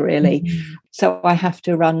 businesses, really. Mm-hmm. So I have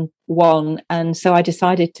to run one. And so I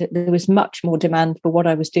decided there was much more demand for what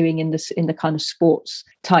I was doing in the kind of sports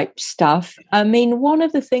type stuff. I mean, one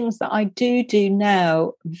of the things that I do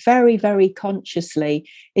now very, very consciously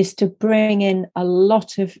is to bring in a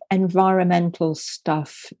lot of environmental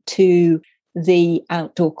stuff to the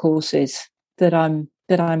outdoor courses that I'm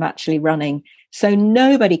actually running. So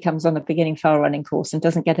nobody comes on a beginning fell running course and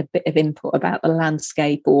doesn't get a bit of input about the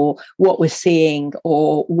landscape or what we're seeing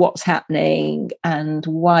or what's happening and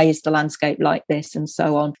why is the landscape like this and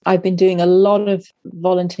so on. I've been doing a lot of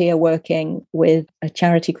volunteer working with a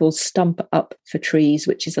charity called Stump Up for Trees,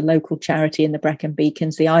 which is a local charity in the Brecon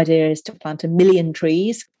Beacons. The idea is to plant 1 million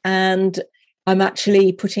trees, and I'm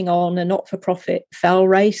actually putting on a not-for-profit fell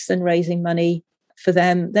race and raising money for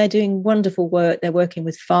them. They're doing wonderful work. They're working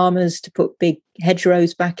with farmers to put big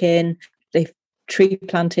hedgerows back in. They've tree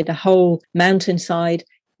planted a whole mountainside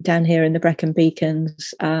down here in the Brecon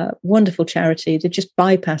Beacons. Wonderful charity. They've just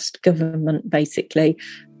bypassed government, basically.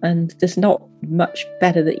 And there's not much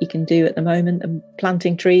better that you can do at the moment than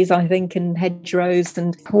planting trees, I think, and hedgerows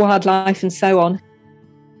and wildlife and so on.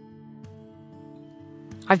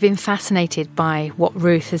 I've been fascinated by what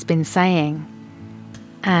Ruth has been saying,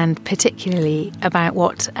 and particularly about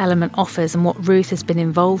what Element offers and what Ruth has been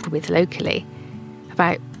involved with locally,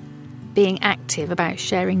 about being active, about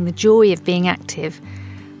sharing the joy of being active,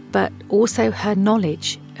 but also her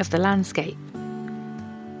knowledge of the landscape.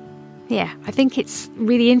 Yeah, I think it's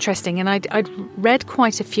really interesting, and I'd read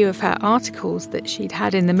quite a few of her articles that she'd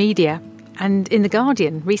had in the media and in The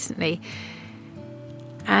Guardian recently.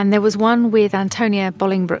 And there was one with Antonia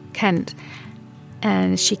Bolingbroke-Kent,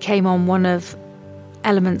 and she came on one of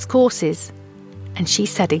Element's courses, and she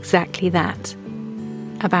said exactly that,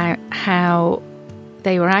 about how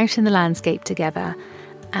they were out in the landscape together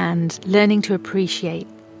and learning to appreciate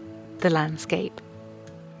the landscape.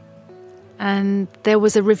 And there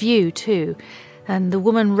was a review too, and the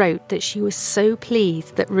woman wrote that she was so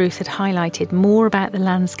pleased that Ruth had highlighted more about the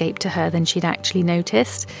landscape to her than she'd actually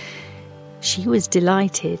noticed. She was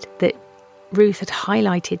delighted that Ruth had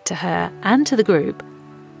highlighted to her and to the group,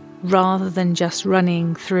 rather than just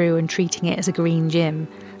running through and treating it as a green gym,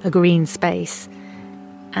 a green space.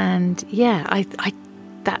 And yeah, I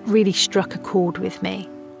that really struck a chord with me.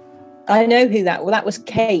 I know who that was. That was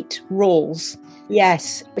Kate Rawls.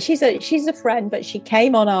 Yes, she's a friend, but she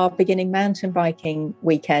came on our beginning mountain biking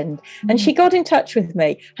weekend and she got in touch with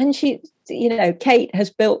me. And she, Kate has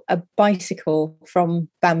built a bicycle from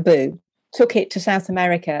bamboo, took it to South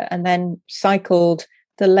America and then cycled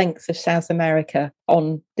the length of South America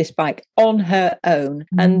on this bike on her own.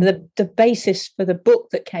 And the basis for the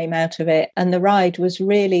book that came out of it and the ride was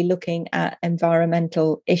really looking at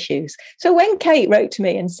environmental issues. So when Kate wrote to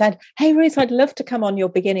me and said, "Hey Ruth, I'd love to come on your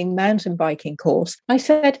beginning mountain biking course," I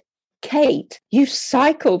said, "Kate, you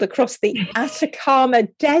cycled across the Atacama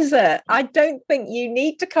Desert. I don't think you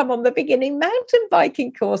need to come on the beginning mountain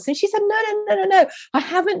biking course." And she said, No. I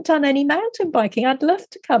haven't done any mountain biking. I'd love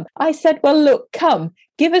to come. I said, "Well, look, come,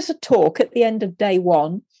 give us a talk at the end of day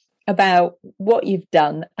one about what you've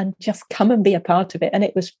done and just come and be a part of it." And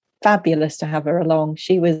it was fabulous to have her along.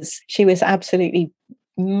 She was absolutely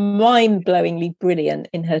mind-blowingly brilliant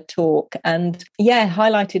in her talk and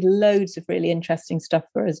highlighted loads of really interesting stuff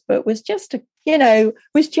for us, but was just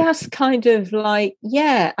kind of like,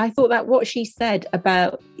 I thought that what she said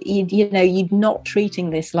about you not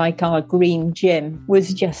treating this like our green gym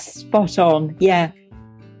was just spot on.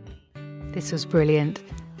 This was brilliant,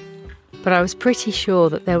 but I was pretty sure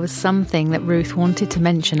that there was something that Ruth wanted to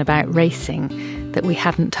mention about racing that we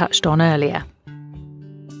hadn't touched on earlier.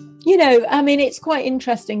 It's quite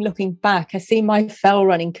interesting looking back. I see my fell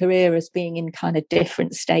running career as being in kind of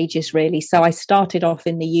different stages, really. So I started off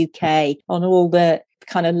in the UK on all the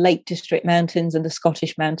kind of Lake District mountains and the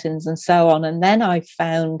Scottish mountains and so on. And then I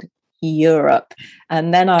found Europe.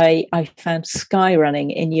 And then I found sky running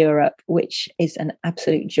in Europe, which is an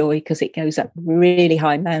absolute joy because it goes up really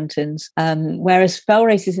high mountains. Whereas fell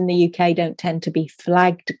races in the UK don't tend to be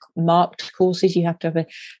flagged, marked courses. You have to have a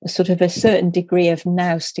sort of a certain degree of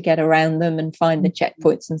nous to get around them and find the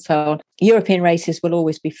checkpoints and so on. European races will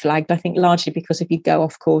always be flagged, I think, largely because if you go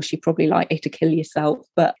off course, you're probably likely to kill yourself.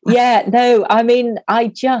 But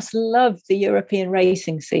I just love the European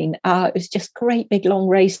racing scene. It was just great big long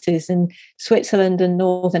races in Switzerland and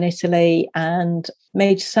northern Italy, and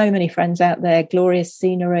made so many friends out there. Glorious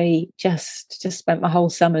scenery. Just spent my whole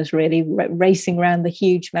summers really racing around the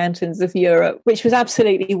huge mountains of Europe, which was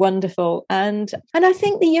absolutely wonderful. And I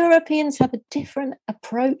think the Europeans have a different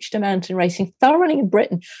approach to mountain racing. Fell running in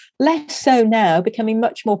Britain, less so now, becoming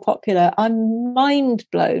much more popular. I'm mind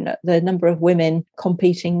blown at the number of women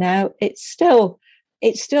competing now. It's still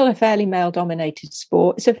a fairly male-dominated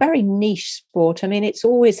sport. It's a very niche sport. I mean, it's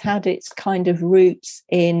always had its kind of roots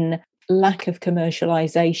in lack of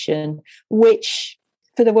commercialization, which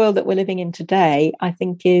for the world that we're living in today, I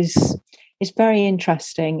think is very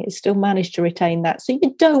interesting. It's still managed to retain that. So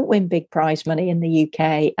you don't win big prize money in the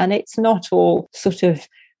UK, and it's not all sort of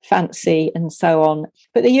fancy and so on.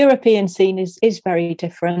 But the European scene is very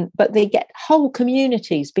different, but they get whole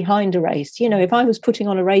communities behind a race. If I was putting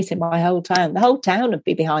on a race in my whole town, the whole town would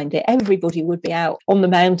be behind it. Everybody would be out on the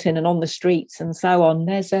mountain and on the streets and so on.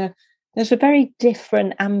 There's a very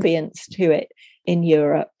different ambience to it in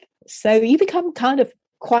Europe. So you become kind of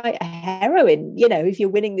quite a heroine, if you're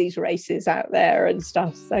winning these races out there and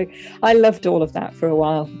stuff. So I loved all of that for a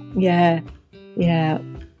while. Yeah.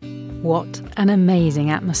 What an amazing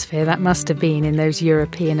atmosphere that must have been in those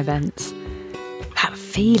European events. That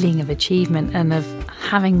feeling of achievement and of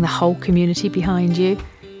having the whole community behind you.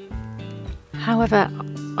 However,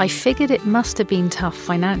 I figured it must have been tough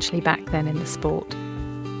financially back then in the sport.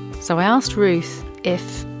 So I asked Ruth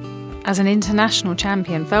if, as an international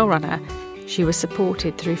champion fell runner, she was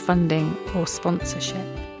supported through funding or sponsorship.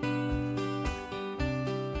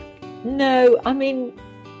 No, I mean,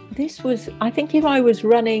 I think if I was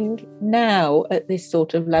running now at this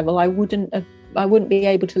sort of level, I wouldn't be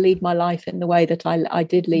able to lead my life in the way that I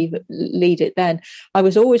did lead it then. I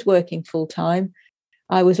was always working full time.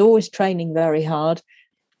 I was always training very hard.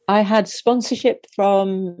 I had sponsorship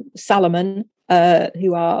from Salomon,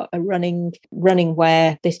 who are a running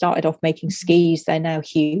wear. They started off making skis. They're now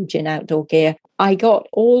huge in outdoor gear. I got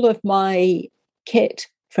all of my kit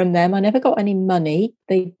from them. I never got any money.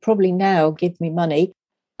 They probably now give me money.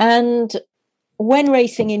 And when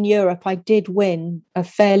racing in Europe, I did win a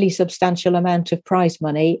fairly substantial amount of prize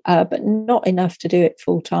money, but not enough to do it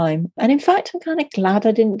full time. And in fact, I'm kind of glad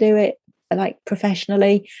I didn't do it like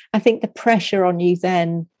professionally. I think the pressure on you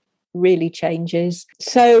then really changes.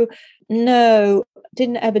 So no,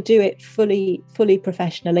 didn't ever do it fully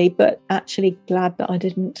professionally, but actually glad that I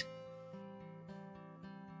didn't.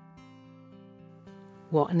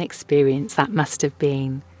 What an experience that must have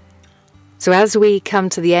been. So as we come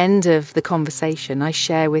to the end of the conversation, I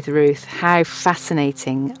share with Ruth how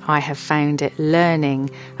fascinating I have found it learning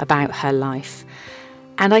about her life.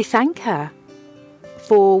 And I thank her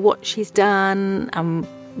for what she's done and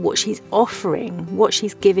what she's offering, what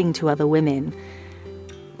she's giving to other women,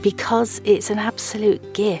 because it's an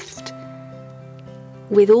absolute gift.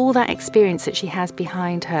 With all that experience that she has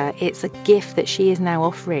behind her, it's a gift that she is now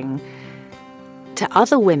offering to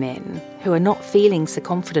other women who are not feeling so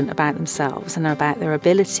confident about themselves and about their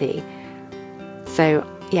ability. So,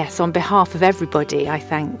 yes, on behalf of everybody, I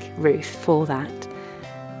thank Ruth for that.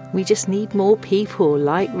 We just need more people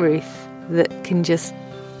like Ruth that can just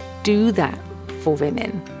do that for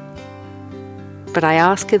women. But I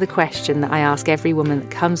ask her the question that I ask every woman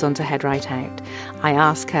that comes onto Head Right Out. I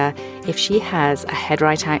ask her if she has a Head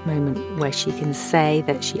Right Out moment where she can say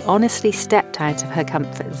that she honestly stepped out of her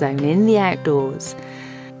comfort zone in the outdoors,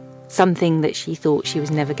 something that she thought she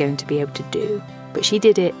was never going to be able to do. But she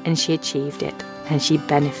did it and she achieved it and she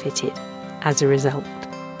benefited as a result.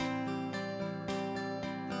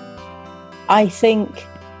 I think,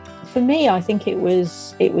 for me, I think it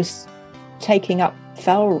was taking up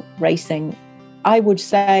fell racing. I would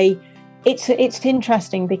say it's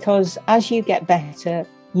interesting because as you get better,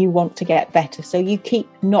 you want to get better. So you keep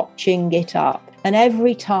notching it up. And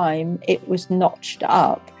every time it was notched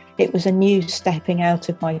up, it was a new stepping out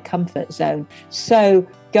of my comfort zone. So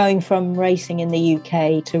going from racing in the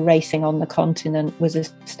UK to racing on the continent was a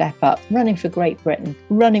step up. Running for Great Britain,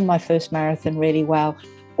 running my first marathon really well.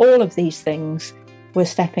 All of these things were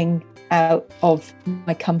stepping out of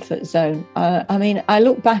my comfort zone. I mean, I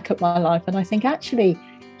look back at my life and I think, actually,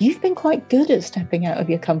 you've been quite good at stepping out of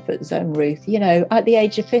your comfort zone, Ruth. You know, at the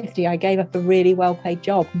age of 50, I gave up a really well-paid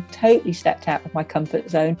job and totally stepped out of my comfort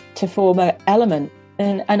zone to form an Element.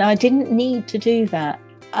 And I didn't need to do that.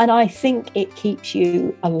 And I think it keeps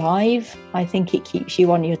you alive. I think it keeps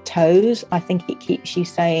you on your toes. I think it keeps you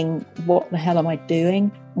saying, what the hell am I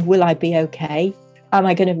doing? Will I be okay? Am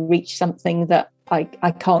I going to reach something that I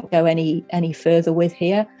can't go any further with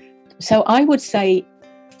here? So I would say,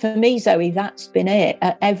 for me, Zoe, that's been it.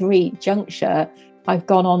 At every juncture, I've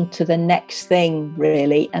gone on to the next thing,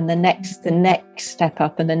 really, and the next step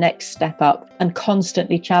up and the next step up, and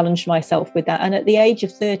constantly challenged myself with that. And at the age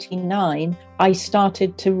of 39, I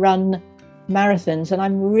started to run marathons, and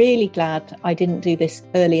I'm really glad I didn't do this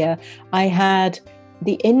earlier. I had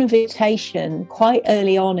the invitation quite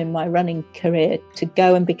early on in my running career to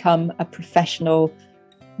go and become a professional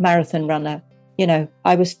marathon runner. You know,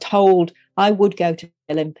 I was told I would go to the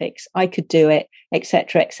Olympics, I could do it,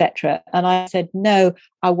 etc., etc. And I said, no,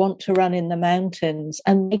 I want to run in the mountains.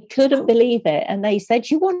 And they couldn't believe it. And they said,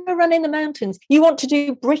 you want to run in the mountains? You want to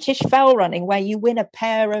do British fell running where you win a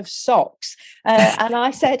pair of socks? And I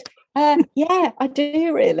said, yeah, I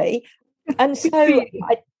do really. And so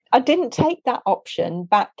I didn't take that option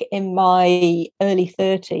back in my early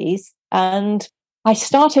 30s, and I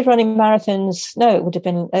started running marathons. No, it would have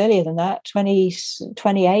been earlier than that,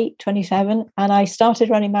 28, 27. And I started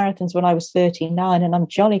running marathons when I was 39, and I'm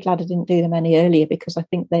jolly glad I didn't do them any earlier, because I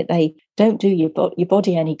think that they don't do your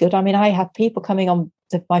body any good. I mean, I have people coming on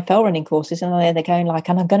my fell running courses and they're going like,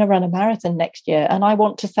 and I'm going to run a marathon next year. And I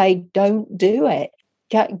want to say, don't do it.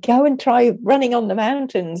 Go and try running on the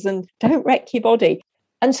mountains and don't wreck your body.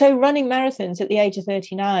 And so running marathons at the age of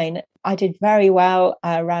 39, I did very well.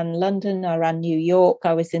 I ran London, I ran New York,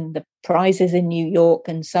 I was in the prizes in New York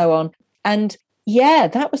and so on. And yeah,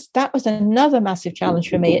 that was another massive challenge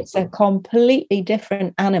for me. It's a completely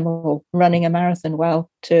different animal, running a marathon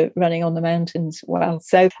well to running on the mountains well.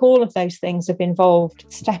 So all of those things have involved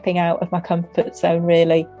stepping out of my comfort zone,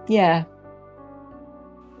 really. Yeah.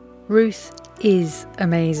 Ruth is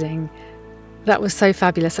amazing. That was so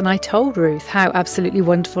fabulous. And I told Ruth how absolutely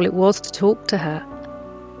wonderful it was to talk to her.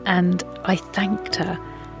 And I thanked her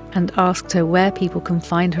and asked her where people can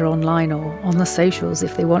find her online or on the socials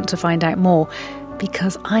if they want to find out more,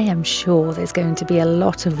 because I am sure there's going to be a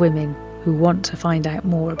lot of women who want to find out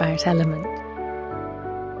more about Element.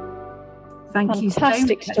 Thank you so much.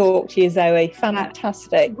 Fantastic to talk to you, Zoe.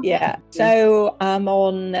 Fantastic. Yeah. So I'm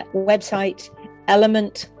on website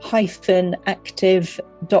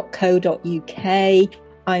element-active.co.uk.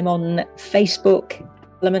 I'm on Facebook,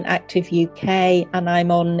 Element Active UK, and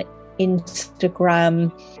I'm on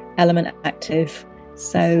Instagram, Element Active.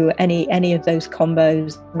 So any of those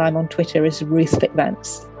combos, and I'm on Twitter as Ruth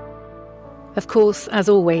Pickvance. Of course, as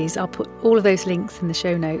always, I'll put all of those links in the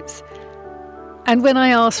show notes. And when I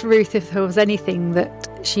asked Ruth if there was anything that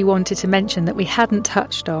she wanted to mention that we hadn't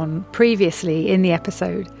touched on previously in the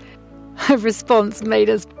episode, her response made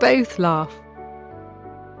us both laugh.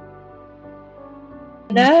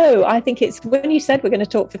 No, I think it's when you said we're going to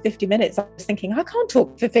talk for 50 minutes, I was thinking, I can't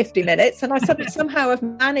talk for 50 minutes. And I somehow have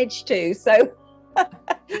managed to. So.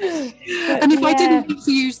 And if I didn't need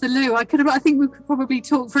to use the loo, I think we could probably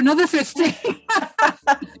talk for another 50.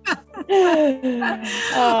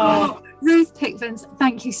 Oh, Ruth Pickvance,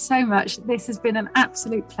 thank you so much. This has been an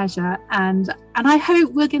absolute pleasure, and I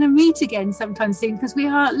hope we're going to meet again sometime soon, because we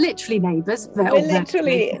are literally neighbours. We're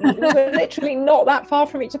literally not that far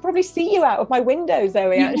from each other. Probably see you out of my window,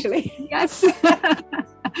 Zoe. Actually, yes.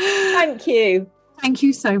 Thank you. Thank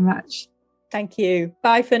you so much. Thank you.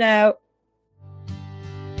 Bye for now.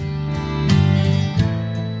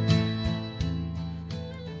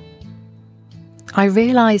 I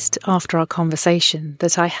realised after our conversation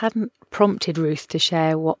that I hadn't prompted Ruth to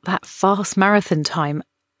share what that fast marathon time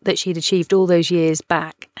that she'd achieved all those years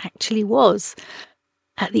back actually was.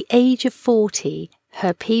 At the age of 40,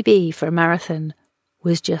 her PB for a marathon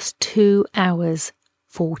was just 2 hours,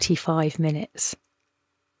 45 minutes.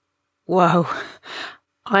 Whoa,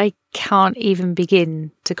 I can't even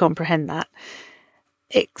begin to comprehend that,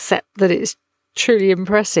 except that it's truly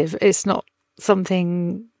impressive. It's not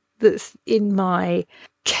something that's in my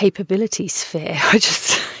capability sphere.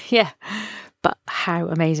 But how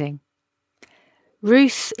amazing.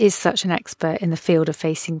 Ruth is such an expert in the field of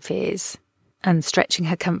facing fears and stretching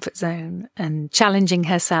her comfort zone and challenging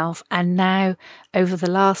herself, and now over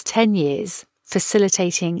the last 10 years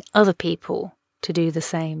facilitating other people to do the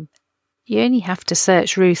same. You only have to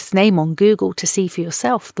search Ruth's name on Google to see for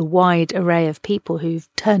yourself the wide array of people who've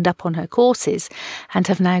turned up on her courses and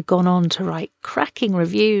have now gone on to write cracking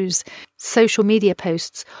reviews, social media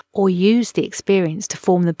posts, or use the experience to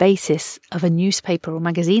form the basis of a newspaper or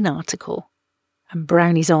magazine article. And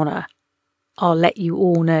brownies on her. I'll let you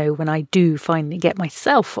all know when I do finally get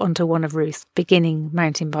myself onto one of Ruth's beginning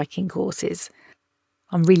mountain biking courses.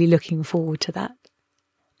 I'm really looking forward to that.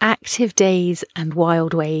 Active Days and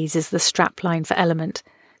Wild Ways is the strapline for Element.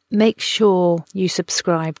 Make sure you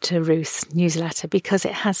subscribe to Ruth's newsletter, because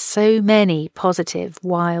it has so many positive,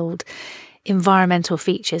 wild, environmental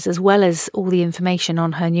features, as well as all the information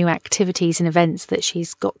on her new activities and events that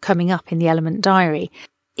she's got coming up in the Element Diary.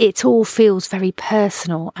 It all feels very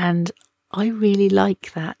personal, and I really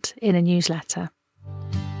like that in a newsletter.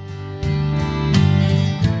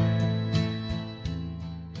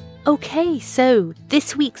 Okay, so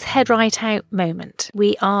this week's Head Right Out moment.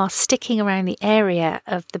 We are sticking around the area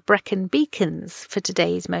of the Brecon Beacons for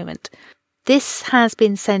today's moment. This has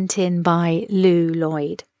been sent in by Lou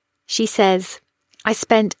Lloyd. She says, I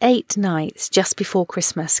spent 8 nights just before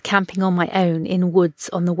Christmas camping on my own in woods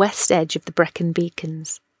on the west edge of the Brecon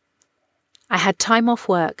Beacons. I had time off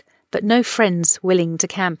work, but no friends willing to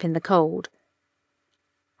camp in the cold.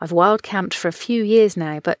 I've wild camped for a few years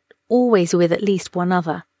now, but always with at least one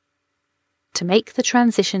other. To make the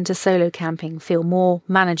transition to solo camping feel more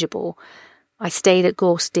manageable, I stayed at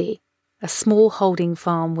Gorse D, a small holding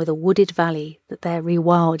farm with a wooded valley that they're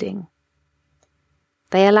rewilding.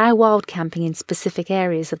 They allow wild camping in specific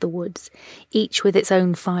areas of the woods, each with its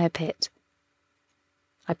own fire pit.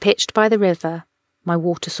 I pitched by the river, my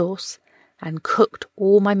water source, and cooked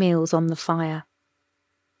all my meals on the fire.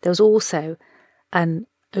 There was also an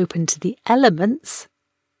open to the elements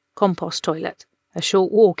compost toilet, a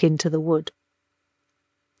short walk into the wood.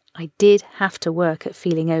 I did have to work at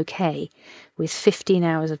feeling okay with 15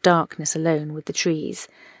 hours of darkness alone with the trees,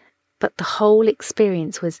 but the whole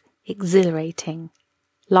experience was exhilarating,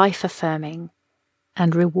 life-affirming,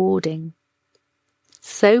 and rewarding.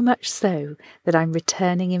 So much so that I'm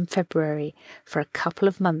returning in February for a couple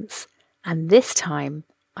of months, and this time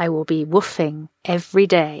I will be woofing every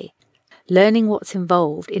day, learning what's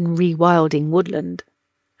involved in rewilding woodland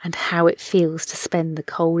and how it feels to spend the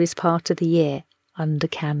coldest part of the year under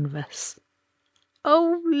canvas.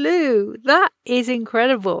 Oh, Lou, that is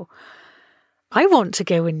incredible. I want to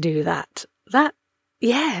go and do that. That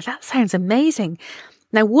sounds amazing.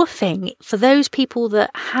 Now, woofing, for those people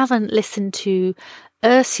that haven't listened to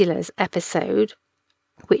Ursula's episode,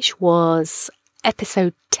 which was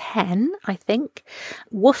episode 10, I think,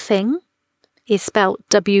 woofing is spelled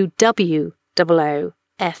WWOOFING,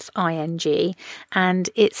 and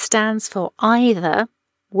it stands for either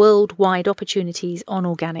Worldwide Opportunities on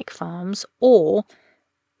Organic Farms or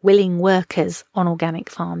Willing Workers on Organic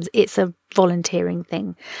Farms. It's a volunteering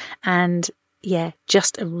thing, and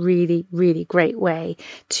just a really, really great way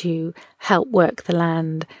to help work the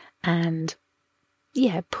land and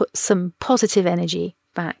put some positive energy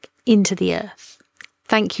back into the earth.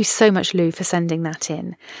 Thank you so much, Lou, for sending that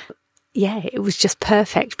in. It was just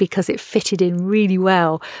perfect because it fitted in really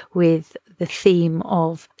well with the theme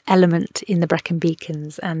of element in the Brecon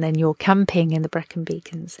Beacons, and then you're camping in the Brecon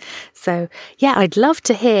Beacons. So yeah, I'd love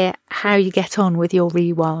to hear how you get on with your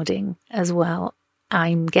rewilding as well.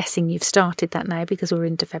 I'm guessing you've started that now because we're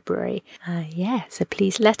into February. So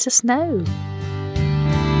please let us know.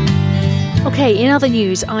 Okay, in other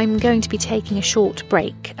news, I'm going to be taking a short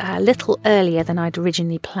break, a little earlier than I'd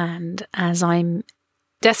originally planned, as I'm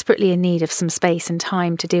desperately in need of some space and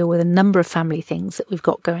time to deal with a number of family things that we've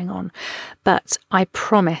got going on. But I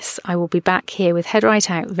promise I will be back here with Head Right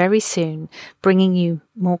Out very soon, bringing you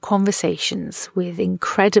more conversations with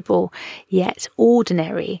incredible yet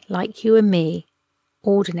ordinary, like you and me,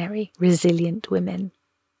 ordinary, resilient women.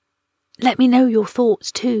 Let me know your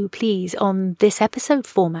thoughts too, please, on this episode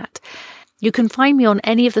format. You can find me on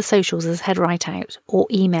any of the socials as Head Right Out, or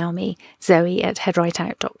email me,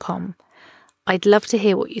 zoe@headrightout.com. I'd love to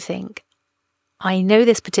hear what you think. I know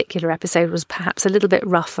this particular episode was perhaps a little bit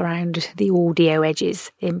rough around the audio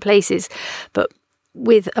edges in places, but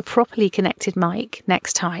with a properly connected mic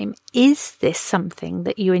next time, is this something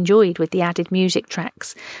that you enjoyed with the added music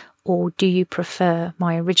tracks, or do you prefer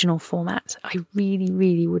my original format? I really,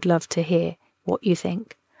 really would love to hear what you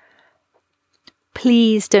think.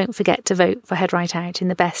 Please don't forget to vote for Head Right Out in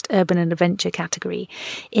the Best Urban and Adventure category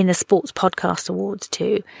in the Sports Podcast Awards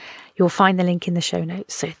too. You'll find the link in the show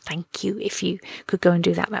notes, so thank you. If you could go and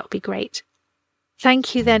do that, that would be great.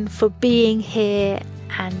 Thank you then for being here,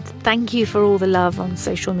 and thank you for all the love on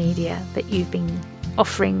social media that you've been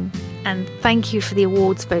offering, and thank you for the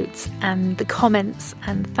awards votes and the comments,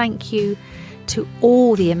 and thank you to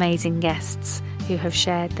all the amazing guests who have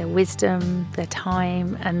shared their wisdom, their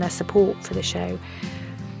time and their support for the show.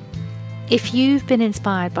 If you've been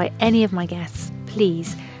inspired by any of my guests,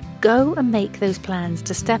 please go and make those plans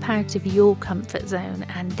to step out of your comfort zone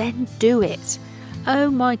and then do it. Oh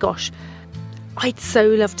my gosh, I'd so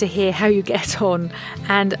love to hear how you get on,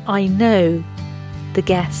 and I know the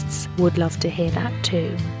guests would love to hear that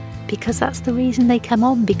too, because that's the reason they come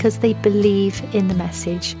on, because they believe in the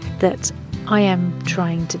message that I am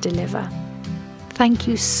trying to deliver. Thank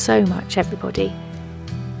you so much, everybody.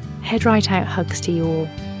 Head Right Out hugs to you all.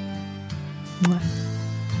 Mwah.